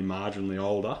only marginally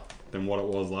older than what it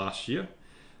was last year.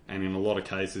 And in a lot of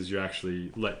cases, you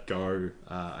actually let go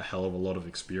a hell of a lot of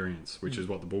experience, which is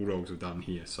what the Bulldogs have done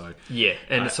here. So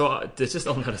so there's just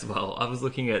on that as well. I was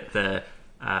looking at the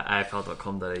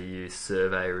AFL.com.au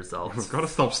survey results. We've got to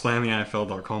stop slamming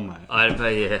AFL.com, mate.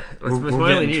 It's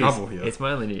my only news. Trouble here. It's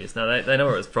my only news. No, they know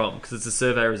where it's from because it's the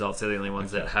survey results. They're the only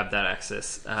ones that have that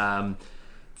access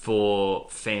for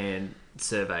fan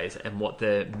surveys and what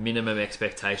their minimum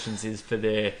expectations is for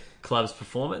their club's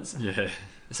performance. Yeah.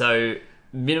 So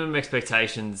minimum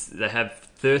expectations, they have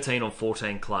 13 or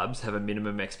 14 clubs have a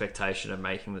minimum expectation of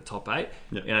making the top 8.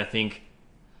 Yep. And I think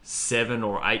 7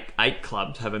 or 8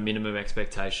 clubs have a minimum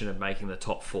expectation of making the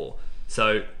top 4.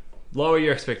 So lower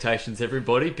your expectations,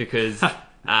 everybody, because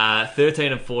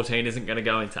 13 and 14 isn't going to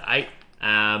go into 8.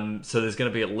 So there's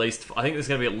going to be at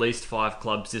least 5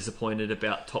 clubs disappointed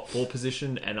about top 4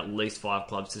 position and at least 5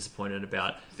 clubs disappointed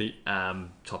about the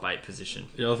top 8 position.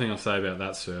 The other thing I'll say about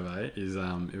that survey is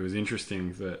it was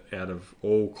interesting that out of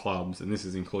all clubs, and this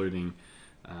is including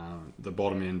the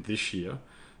bottom end this year,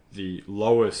 the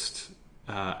lowest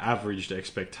averaged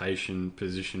expectation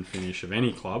position finish of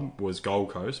any club was Gold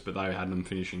Coast, but they had them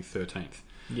finishing 13th.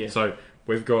 Yeah. So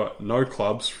we've got no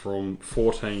clubs from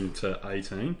 14 to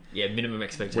 18. Yeah, minimum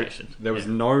expectation. There was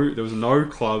no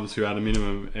clubs who had a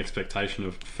minimum expectation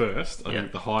of first. I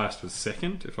think the highest was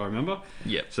second, if I remember.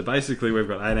 Yeah. So basically, we've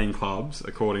got 18 clubs,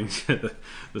 according to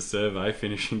the survey,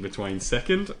 finishing between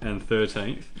second and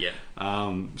 13th. Yeah.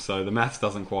 So the maths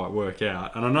doesn't quite work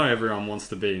out, and I know everyone wants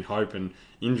to be in hope, and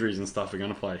injuries and stuff are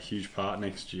going to play a huge part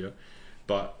next year,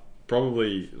 but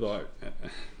probably like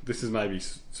this is maybe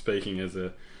speaking as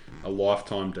a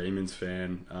lifetime Demons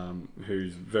fan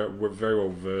who's very well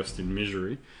versed in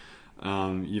misery.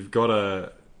 You've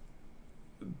got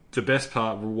the best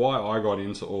part why I got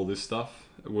into all this stuff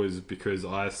was because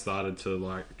I started to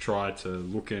like try to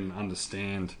look and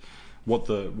understand what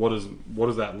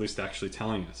is that list actually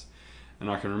telling us.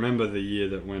 And I can remember the year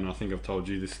that when I think I've told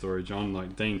you this story, John,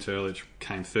 like Dean Turlich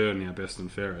came third in our best and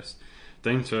fairest.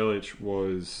 Dean Turlich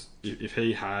was, if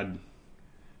he had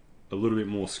a little bit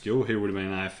more skill, he would have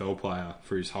been an AFL player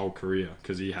for his whole career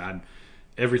because he had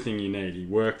everything you need. He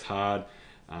worked hard.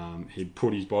 He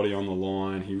put his body on the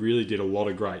line. He really did a lot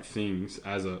of great things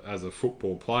as a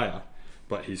football player,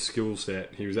 but his skill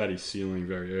set, he was at his ceiling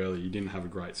very early. He didn't have a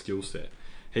great skill set.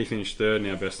 He finished third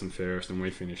in our best and fairest, and we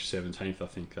finished 17th, I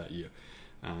think, that year.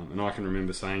 And I can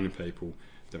remember saying to people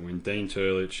that when Dean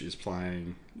Turlich is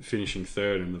finishing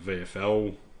third in the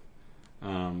VFL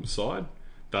side,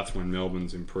 that's when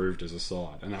Melbourne's improved as a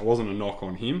side. And that wasn't a knock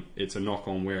on him, it's a knock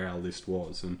on where our list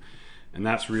was. And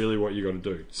that's really what you got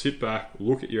to do. Sit back,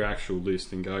 look at your actual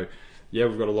list and go, yeah,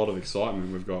 we've got a lot of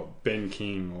excitement. We've got Ben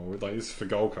King, or like this is for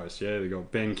Gold Coast, yeah, they've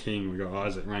got Ben King, we've got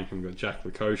Isaac Rankin, we've got Jack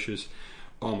Lukosius.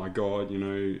 Oh my God,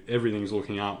 everything's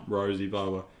looking up, rosy, blah,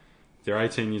 blah. They're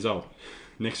 18 years old.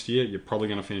 Next year, you're probably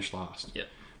going to finish last. Yep.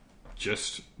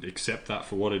 Just accept that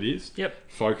for what it is. Yep.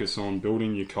 Focus on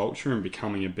building your culture and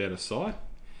becoming a better side,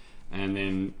 and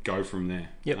then go from there.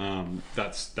 Yep.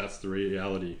 That's the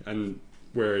reality. And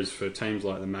whereas for teams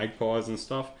like the Magpies and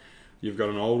stuff, you've got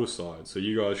an older side, so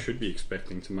you guys should be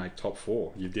expecting to make top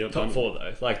four. Top four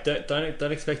though, like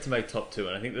don't expect to make top two.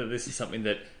 And I think that this is something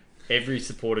that every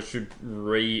supporter should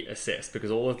reassess,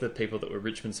 because all of the people that were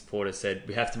Richmond supporters said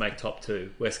we have to make top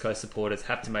two. West Coast supporters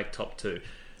have to make top two.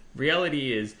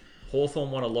 Reality is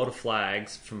Hawthorn won a lot of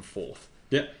flags from fourth.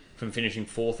 Yep. From finishing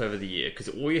fourth over the year, because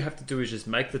all you have to do is just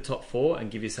make the top four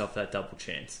and give yourself that double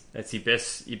chance. That's your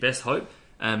best hope,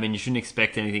 and you shouldn't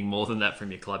expect anything more than that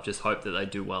from your club. Just hope that they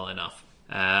do well enough.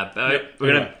 But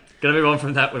we're gonna move on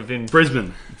from that. We've been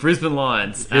Brisbane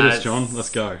Lions. Hit us, John.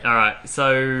 Let's go. All right.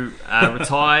 So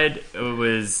retired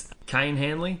was Kane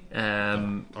Hanley.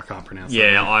 I can't pronounce that.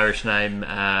 Yeah, Irish name.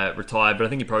 Retired, but I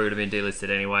think he probably would have been delisted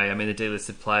anyway. I mean, the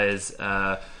delisted players: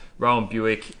 Rowan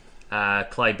Buick,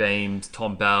 Clay Beams,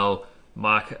 Tom Bell,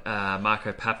 Marco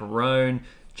Paparone,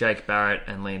 Jake Barrett,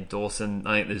 and Liam Dawson.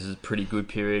 I think this is a pretty good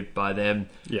period by them.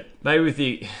 Yeah. Maybe with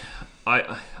the...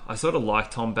 I sort of like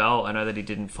Tom Bell. I know that he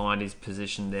didn't find his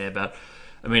position there, but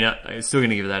I mean, I'm still going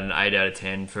to give that an 8 out of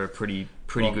 10 for a pretty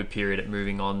good period at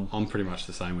moving on. I'm pretty much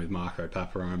the same with Marco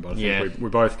Paparone, but I think we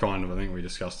both I think we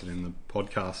discussed it in the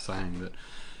podcast, saying that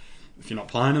if you're not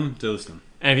playing them, delist them.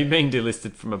 And if you're being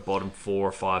delisted from a bottom 4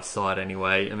 or 5 side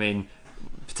anyway, I mean,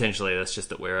 potentially that's just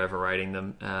that we're overrating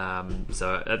them.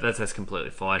 So that's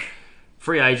completely fine.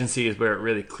 Free agency is where it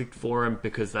really clicked for him,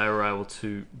 because they were able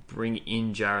to bring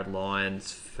in Jared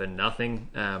Lyons for nothing.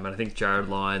 And I think Jared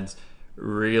Lyons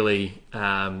really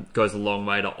goes a long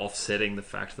way to offsetting the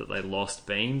fact that they lost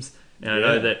Beams. And I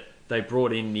know that they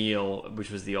brought in Neil,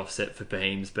 which was the offset for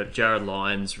Beams, but Jared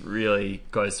Lyons really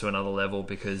goes to another level,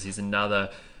 because he's another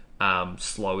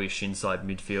slowish inside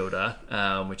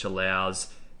midfielder, which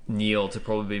allows Neil to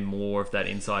probably be more of that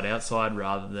inside-outside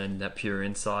rather than that pure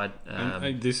inside.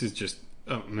 And this is just...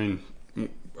 I mean,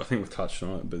 I think we've touched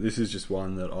on it, but this is just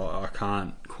one that I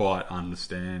can't quite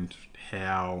understand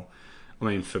how... I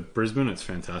mean, for Brisbane, it's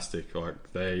fantastic.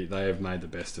 Like they have made the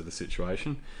best of the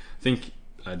situation. I think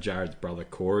Jared's brother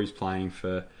Corey's playing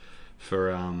for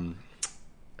Brisbane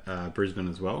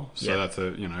as well. So that's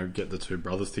get the two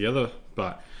brothers together.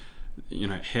 But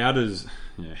how does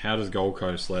Gold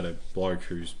Coast let a bloke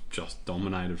who's just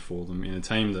dominated for them in a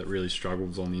team that really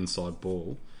struggles on the inside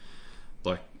ball?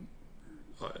 Like,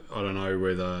 I don't know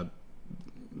whether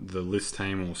the list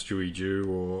team or Stewie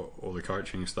Dew or the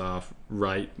coaching staff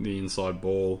rate the inside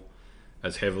ball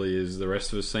as heavily as the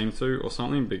rest of us seem to, or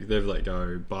something. But they've let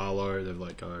go Barlow, they've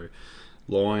let go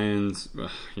Lyons.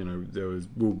 There was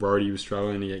Will Brodie was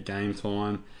struggling to get game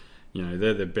time.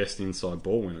 They're the best inside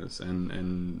ball winners,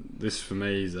 and this for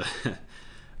me is a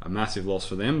massive loss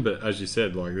for them. But as you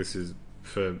said, like, this is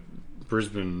for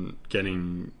Brisbane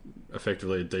getting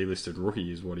effectively a delisted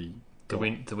rookie is what he got.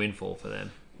 The windfall for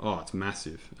them. Oh, it's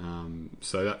massive.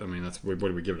 So that, I mean, that's what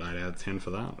do we give it, 8 out of 10 for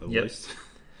that at least?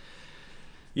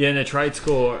 Yeah, and their trade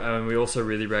score, we also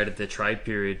really rated their trade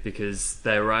period, because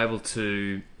they were able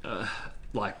to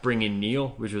bring in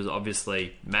Neil, which was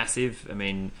obviously massive. I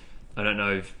mean, I don't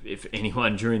know if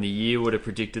anyone during the year would have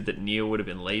predicted that Neil would have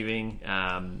been leaving,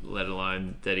 let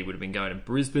alone that he would have been going to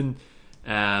Brisbane.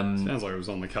 Sounds like it was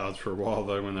on the cards for a while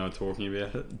though when they were talking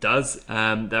about it. Does. They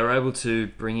were able to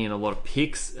bring in a lot of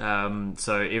picks.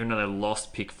 So even though they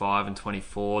lost pick 5 and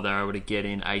 24, they were able to get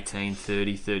in 18,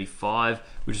 30, 35,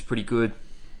 which is pretty good.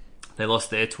 They lost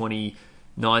their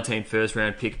 2019 first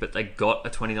round pick, but they got a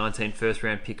 2019 first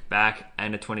round pick back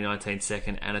and a 2019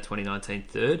 second and a 2019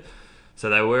 third. So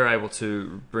they were able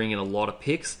to bring in a lot of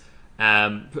picks. I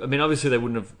mean, obviously they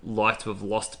wouldn't have liked to have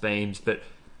lost Beams, but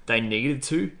they needed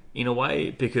to in a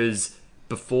way, because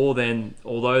before then,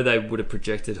 although they would have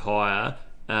projected higher,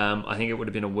 I think it would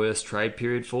have been a worse trade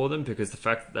period for them, because the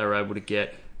fact that they were able to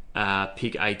get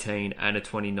pick 18 and a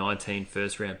 2019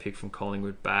 first round pick from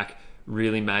Collingwood back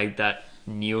really made that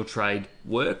Neil trade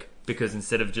work, because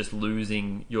instead of just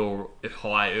losing your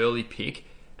high early pick,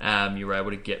 you were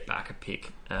able to get back a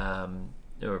pick,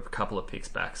 or a couple of picks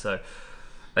back. So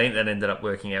I think that ended up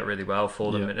working out really well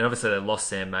for them. Yeah. And obviously they lost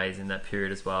Sam Mays in that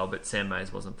period as well, but Sam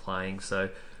Mays wasn't playing. So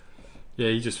Yeah,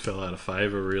 he just fell out of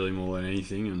favour really more than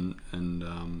anything. And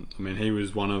I mean, he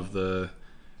was one of the,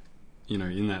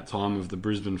 in that time of the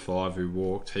Brisbane 5 who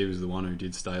walked, he was the one who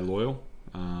did stay loyal.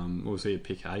 What was he, at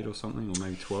pick 8 or something, or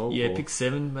maybe 12? yeah, pick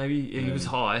 7 maybe. Yeah. He was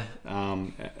high.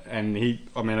 And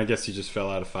I guess he just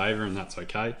fell out of favour, and that's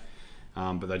okay.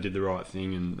 But they did the right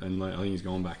thing, and I think he's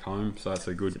gone back home, so that's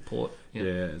a good Support.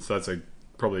 Yeah, so that's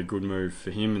probably a good move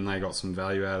for him, and they got some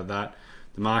value out of that.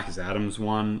 The Marcus Adams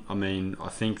one, I mean, I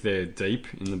think they're deep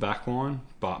in the back line,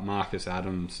 but Marcus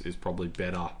Adams is probably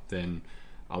better than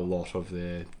a lot of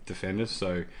their defenders.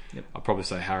 So Yep. I'd probably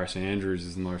say Harris Andrews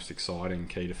is the most exciting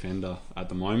key defender at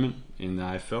the moment in the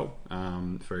AFL,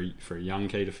 for a young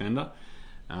key defender.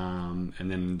 And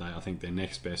then I think their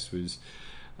next best was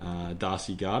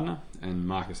Darcy Gardner, and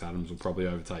Marcus Adams will probably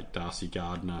overtake Darcy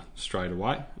Gardner straight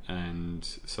away, and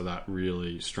so that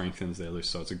really strengthens their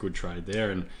list. So it's a good trade there,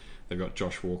 and they've got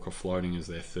Josh Walker floating as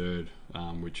their third,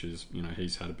 which is,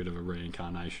 he's had a bit of a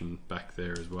reincarnation back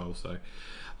there as well. So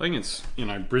I think it's,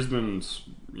 Brisbane's,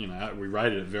 we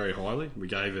rated it very highly. We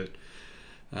gave it,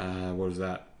 what is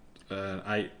that,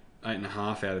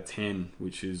 8.5 out of 10,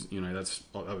 which is, that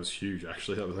was huge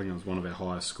actually. I think it was one of our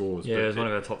highest scores. Yeah, it was one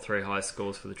of our top 3 highest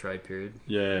scores for the trade period.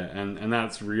 Yeah, and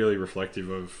that's really reflective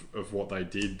of what they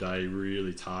did. They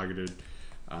really targeted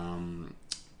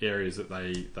areas that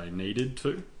they needed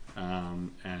to,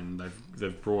 and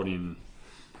they've brought in,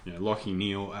 Lachie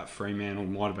Neale at Fremantle,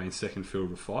 might have been second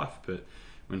fielder of Fife, but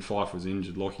when Fife was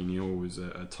injured, Lachie Neale was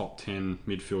a top 10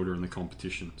 midfielder in the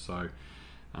competition. So.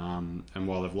 And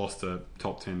while they've lost a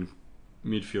top 10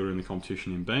 midfielder in the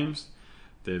competition in Beams,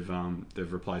 they've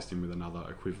replaced him with another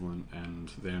equivalent,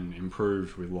 and then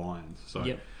improved with Lyons. So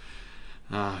Yep.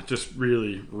 just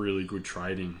really, really good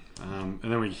trading. And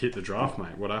then we hit the draft,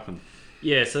 mate. What happened?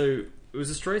 Yeah, so it was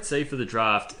a straight C for the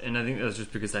draft, and I think that was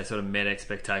just because they sort of met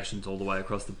expectations all the way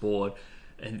across the board.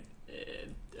 And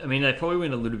I mean, they probably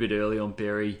went a little bit early on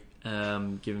Berry,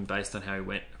 given based on how he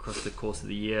went across the course of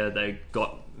the year. They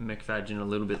got McFadden a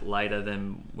little bit later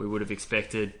than we would have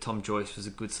expected. Tom Joyce was a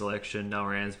good selection.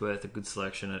 Noah Answorth a good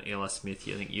selection, and Eli Smith.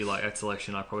 I think you like that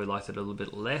selection. I probably liked it a little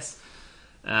bit less.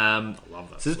 I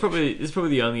love that. So this is probably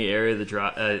the only area of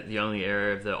the only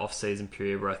area of the off-season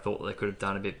period where I thought that they could have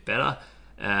done a bit better.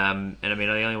 And I mean,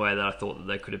 the only way that I thought that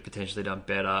they could have potentially done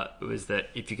better was that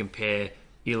if you compare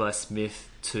Eli Smith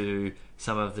to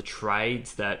some of the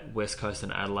trades that West Coast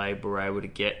and Adelaide were able to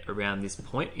get around this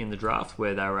point in the draft,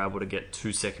 where they were able to get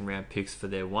 2 second-round picks for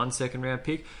their 1 second-round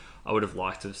pick, I would have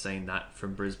liked to have seen that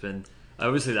from Brisbane.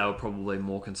 Obviously, they were probably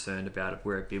more concerned about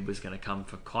where a bid was going to come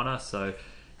for Connor, so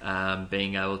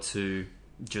being able to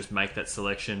just make that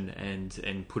selection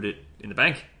and put it in the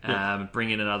bank,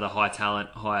 bring in another high talent,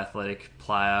 high athletic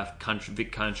player,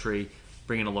 Vic Country,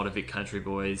 bring in a lot of Vic Country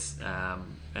boys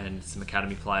and some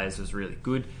academy players was really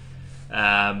good.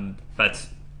 But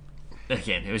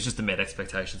again, it was just a met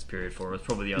expectations period for them. It's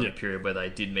probably the only period where they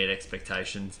did meet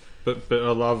expectations. But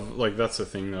I love, that's the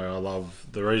thing though. I love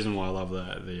the reason why I love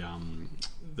the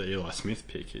Eli Smith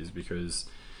pick is because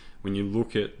when you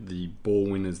look at the ball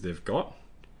winners they've got,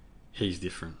 he's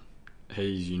different.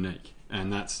 He's unique,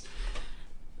 and that's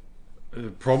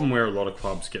the problem where a lot of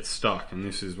clubs get stuck. And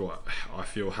this is what I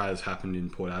feel has happened in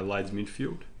Port Adelaide's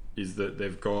midfield, is that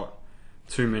they've got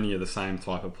too many of the same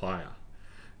type of player.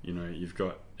 You've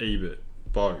got Ebert,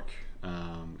 Boak,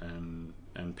 and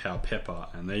Pau Pepper,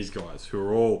 and these guys who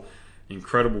are all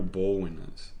incredible ball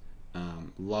winners,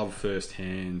 love first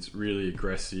hands, really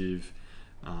aggressive.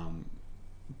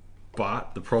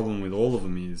 But the problem with all of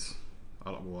them is,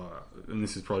 and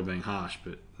this is probably being harsh,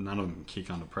 but none of them can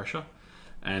kick under pressure,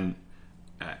 and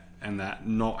that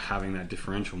not having that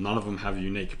differential. None of them have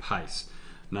unique pace.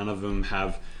 None of them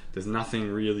have there's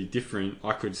nothing really different.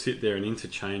 I could sit there and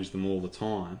interchange them all the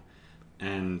time,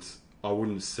 and I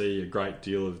wouldn't see a great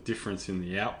deal of difference in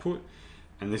the output.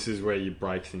 And this is where you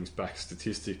break things back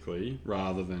statistically,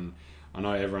 rather than, I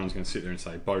know everyone's going to sit there and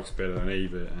say Boak's better than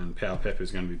Eva and Power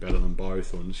Pepper's going to be better than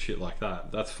both or shit like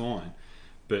that. That's fine.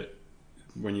 But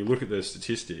when you look at the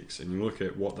statistics and you look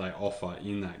at what they offer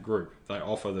in that group, they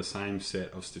offer the same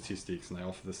set of statistics and they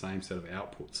offer the same set of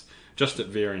outputs, just at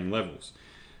varying levels.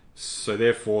 So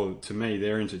therefore, to me,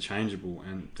 they're interchangeable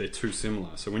and they're too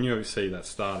similar. So when you see that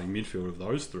starting midfield of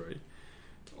those three,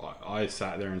 I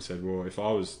sat there and said, well, if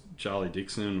I was Charlie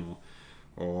Dixon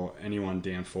or anyone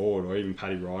down forward, or even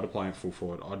Paddy Ryder playing full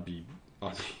forward, I'd be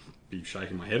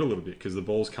shaking my head a little bit, because the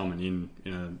ball's coming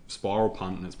in a spiral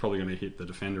punt and it's probably going to hit the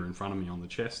defender in front of me on the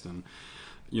chest. And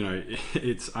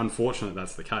it's unfortunate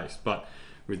that's the case. But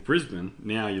with Brisbane,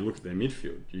 now you look at their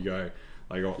midfield, you go,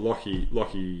 they got Lockie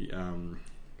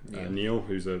Neal,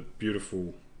 who's a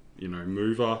beautiful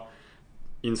mover,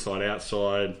 inside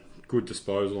outside, good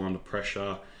disposal under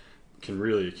pressure, can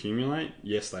really accumulate.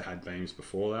 Yes, they had Beams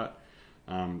before that.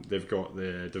 They've got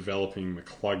their developing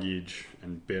McCluggage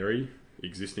and Berry,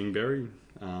 existing Berry,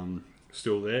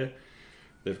 still there.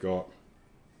 They've got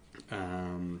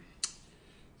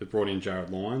they've brought in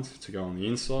Jared Lyons to go on the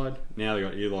inside. Now they've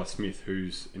got Eli Smith,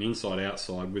 who's an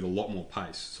inside-outside with a lot more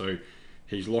pace. So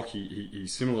he's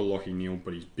he's similar to Lockie Neal,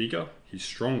 but he's bigger, he's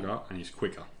stronger, and he's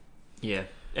quicker. Yeah.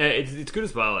 It's good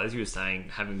as well, as you were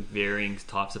saying, having varying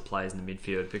types of players in the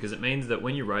midfield, because it means that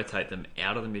when you rotate them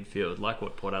out of the midfield, like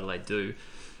what Port Adelaide do,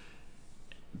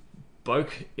 Boak,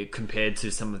 compared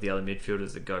to some of the other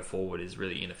midfielders that go forward, is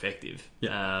really ineffective.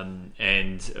 Yeah.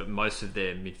 And most of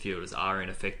their midfielders are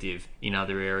ineffective in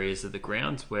other areas of the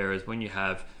ground, whereas when you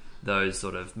have those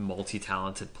sort of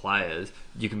multi-talented players,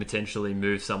 you can potentially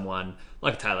move someone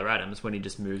like Taylor Adams when he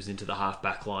just moves into the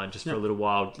half-back line just for a little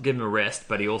while, give him a rest,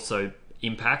 but he also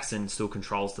impacts and still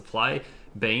controls the play.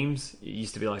 Beams, it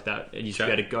used to be like that. It used to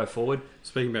be able to go forward.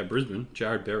 Speaking about Brisbane,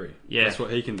 Jared Berry. Yeah. That's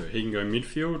what he can do. He can go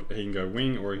midfield, he can go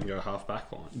wing, or he can go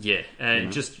half-back line. Yeah,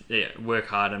 and work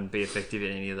hard and be effective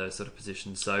in any of those sort of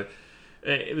positions. So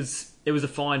it was a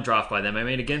fine draft by them. I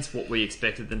mean, against what we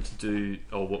expected them to do,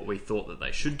 or what we thought that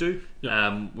they should do,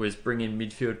 was bring in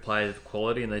midfield players of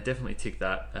quality, and they definitely ticked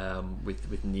that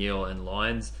with Neal and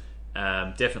Lyons.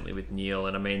 Definitely with Neal,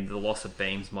 and I mean the loss of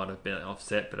Beams might have been an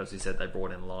offset, but as we said, they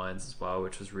brought in Lyons as well,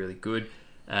 which was really good.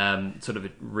 Sort of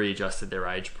readjusted their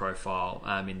age profile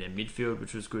in their midfield,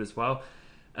 which was good as well.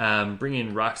 Bring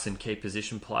in rucks and key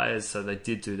position players, so they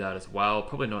did do that as well.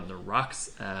 Probably not in the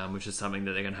rucks, which is something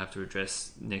that they're going to have to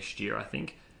address next year, I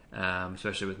think,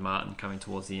 especially with Martin coming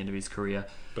towards the end of his career.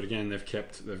 But again,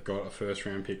 they've got a first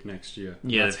round pick next year.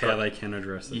 Yeah, that's how they can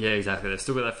address it. Yeah, exactly. They've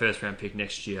still got that first round pick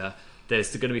next year. There's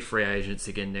still going to be free agents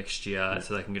again next year,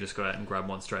 so they can just go out and grab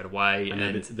one straight away.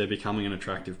 And they're becoming an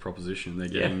attractive proposition. They're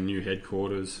getting new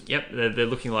headquarters. Yep, they're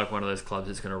looking like one of those clubs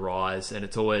that's going to rise, and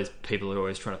people are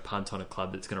always trying to punt on a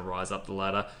club that's going to rise up the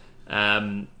ladder.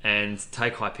 And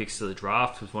take high picks to the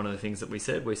draft was one of the things that we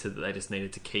said. We said that they just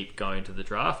needed to keep going to the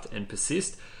draft and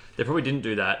persist. They probably didn't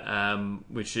do that,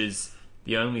 which is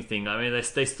the only thing. I mean,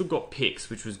 they still got picks,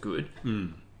 which was good.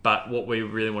 But what we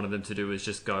really wanted them to do is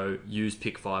just go use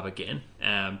pick 5 again,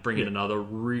 bring in another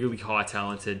really high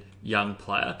talented young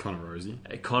player,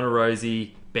 Connor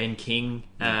Rosie, Ben King,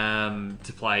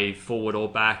 to play forward or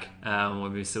back.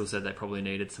 When we still said they probably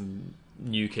needed some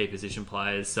new key position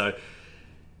players, so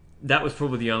that was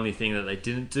probably the only thing that they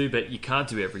didn't do. But you can't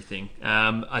do everything.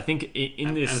 I think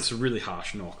in this, and it's a really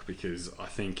harsh knock, because I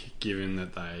think given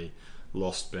that they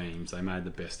lost Beams, they made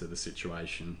the best of the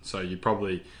situation. So you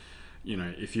probably,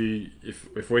 if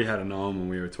we had known when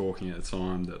we were talking at the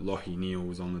time that Lockie Neal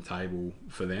was on the table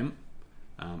for them,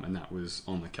 and that was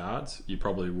on the cards, you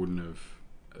probably wouldn't have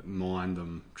mind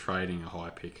them trading a high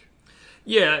pick.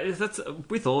 Yeah, that's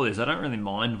with all this. I don't really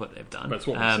mind what they've done. That's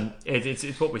what we saw.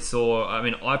 It's what we saw. I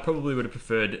mean, I probably would have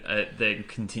preferred they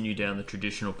continue down the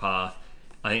traditional path.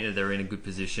 I think that they're in a good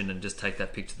position, and just take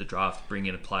that pick to the draft, bring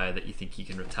in a player that you think you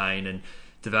can retain and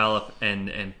develop,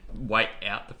 and wait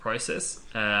out the process.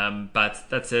 But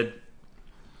that said,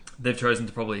 they've chosen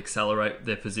to probably accelerate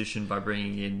their position by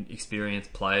bringing in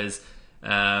experienced players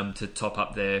to top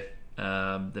up their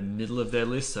the middle of their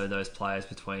list. So those players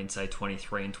between, say,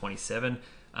 23 and 27,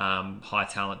 high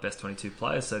talent, best 22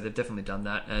 players. So they've definitely done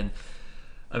that. And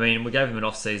I mean, we gave them an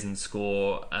off-season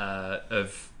score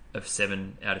of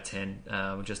 7 out of 10,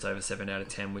 just over 7 out of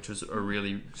 10, which was a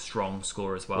really strong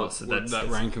score as well. So that's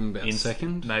rank them about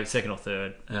second, maybe second or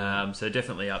third. So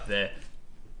definitely up there.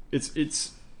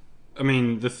 It's I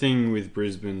mean, the thing with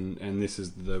Brisbane, and this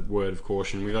is the word of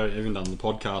caution, we've even done the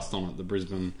podcast on it, the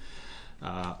Brisbane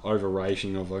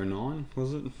overrating of 09,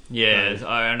 was it? Yeah,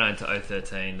 09 to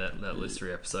 013, that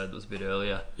Listery episode was a bit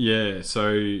earlier. Yeah,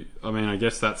 so, I mean, I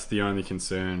guess that's the only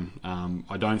concern.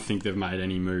 I don't think they've made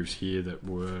any moves here that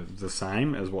were the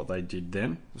same as what they did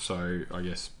then. So, I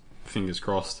guess, fingers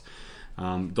crossed.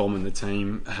 Dom and the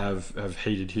team have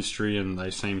heated history, and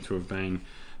they seem to have been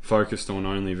focused on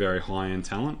only very high-end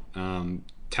talent.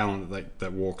 Talent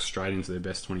that walks straight into their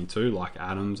best 22, like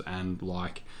Adams and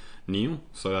like Neil.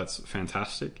 So that's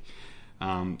fantastic.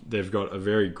 They've got a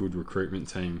very good recruitment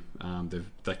team.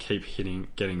 They keep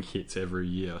getting hits every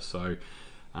year. So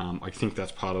I think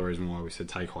that's part of the reason why we said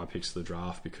take high picks to the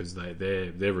draft, because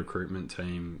their recruitment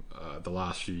team the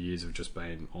last few years have just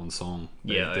been on song.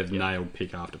 They've nailed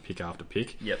pick after pick after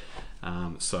pick. Yep.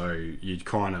 So you'd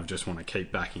kind of just want to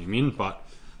keep backing them in. But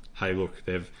hey, look,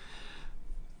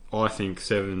 I think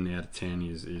 7 out of 10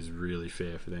 is really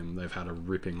fair for them. They've had a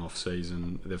ripping off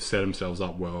season. They've set themselves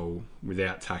up well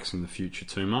without taxing the future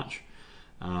too much.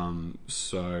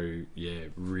 So yeah,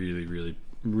 really, really,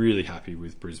 really happy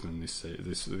with Brisbane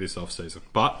this off season.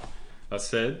 But that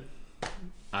said,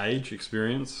 age,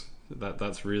 experience,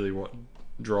 that's really what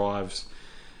drives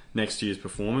next year's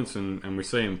performance, and we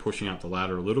see them pushing up the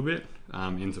ladder a little bit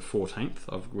into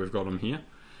 14th. We've got them here,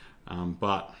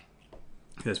 but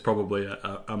there's probably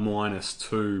a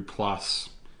 -2 plus.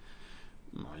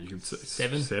 You could say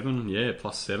 7, yeah,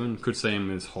 +7. Could see him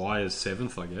as high as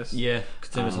 7th, I guess. Yeah,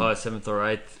 could see him as high as 7th or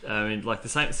 8th. I mean, like the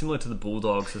same, similar to the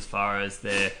Bulldogs as far as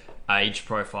their age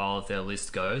profile of their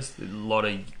list goes. A lot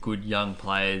of good young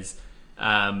players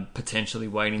potentially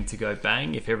waiting to go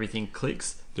bang if everything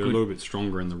clicks. They're a little bit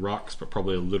stronger in the rucks, but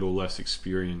probably a little less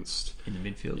experienced in the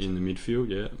midfield.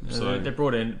 Yeah. So they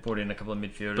brought in a couple of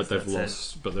midfielders,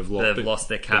 but they've lost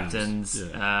their captains.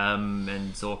 Yeah.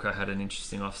 And Zorko had an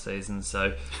interesting off season,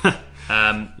 so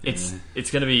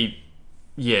it's going to be.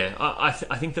 Yeah, I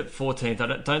think that 14th.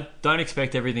 I don't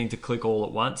expect everything to click all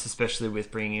at once, especially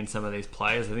with bringing in some of these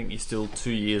players. I think you're still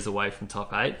 2 years away from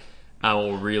top 8,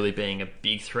 or really being a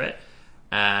big threat.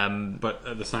 But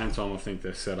at the same time, I think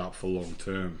they're set up for long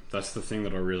term. That's the thing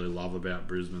that I really love about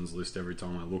Brisbane's list. Every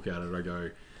time I look at it, I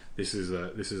go, "This is a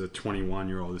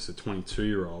 21-year-old, this is a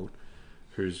 22-year-old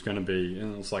who's going to be."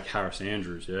 And it's like Harris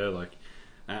Andrews,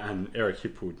 and Eric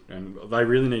Hipwood, and they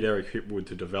really need Eric Hipwood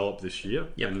to develop this year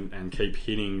and keep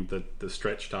hitting the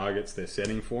stretch targets they're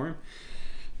setting for him.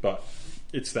 But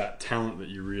it's that talent that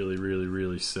you really, really,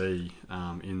 really see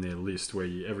in their list, where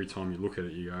every time you look at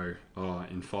it, you go, "Oh,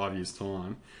 in 5 years'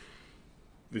 time,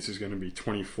 this is going to be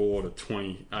 24 to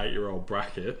 28-year-old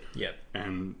bracket." Yep.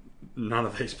 And none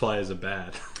of these players are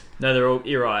bad. No, they're all.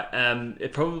 You're right.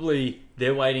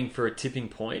 They're waiting for a tipping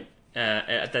point.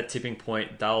 At that tipping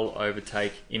point, they'll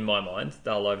overtake, in my mind,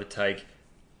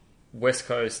 West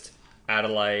Coast,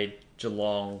 Adelaide,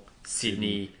 Geelong,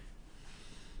 Sydney.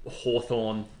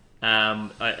 Hawthorn.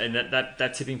 And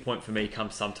that tipping point for me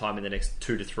comes sometime in the next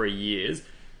 2 to 3 years,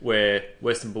 where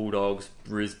Western Bulldogs,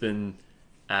 Brisbane,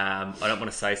 I don't want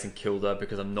to say St Kilda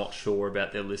because I'm not sure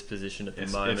about their list position at the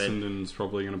moment. Essendon's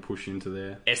probably going to push into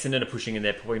there. Essendon are pushing in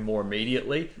there probably more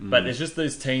immediately, but there's just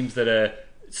those teams that are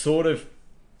sort of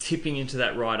tipping into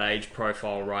that right age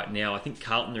profile right now. I think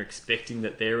Carlton are expecting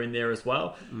that they're in there as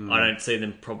well. I don't see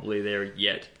them probably there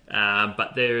yet.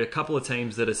 But there are a couple of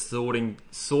teams that are sort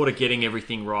of getting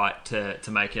everything right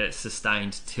to make a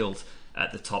sustained tilt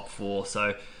at the top 4.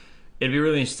 So it'd be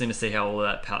really interesting to see how all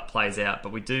of that plays out.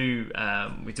 But we do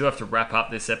have to wrap up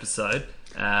this episode.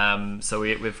 So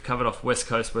we've covered off West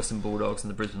Coast, Western Bulldogs, and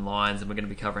the Brisbane Lions, and we're going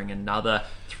to be covering another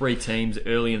 3 teams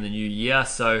early in the new year.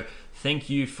 So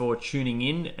thank you for tuning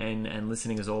in and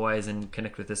listening as always, and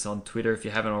connect with us on Twitter if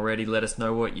you haven't already. Let us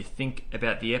know what you think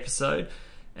about the episode.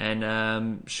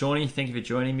 And Shawnee, thank you for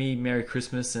joining me. Merry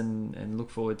Christmas, and look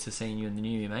forward to seeing you in the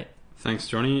new year, mate. Thanks,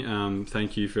 Johnny.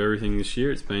 Thank you for everything this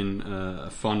year. It's been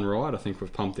a fun ride. I think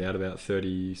we've pumped out about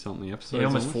 30-something episodes. Yeah,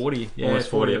 almost 40. Yeah, almost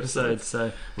 40 episodes.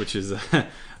 So, which is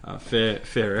a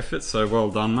fair effort. So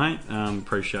well done, mate.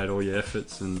 Appreciate all your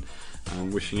efforts, and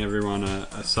wishing everyone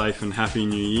a safe and happy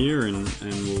new year, and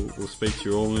we'll speak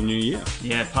to you all in the new year.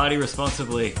 Yeah, party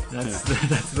responsibly. That's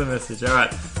the message. All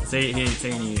right. See you in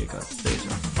the new year, guys. See you,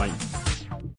 John. Bye.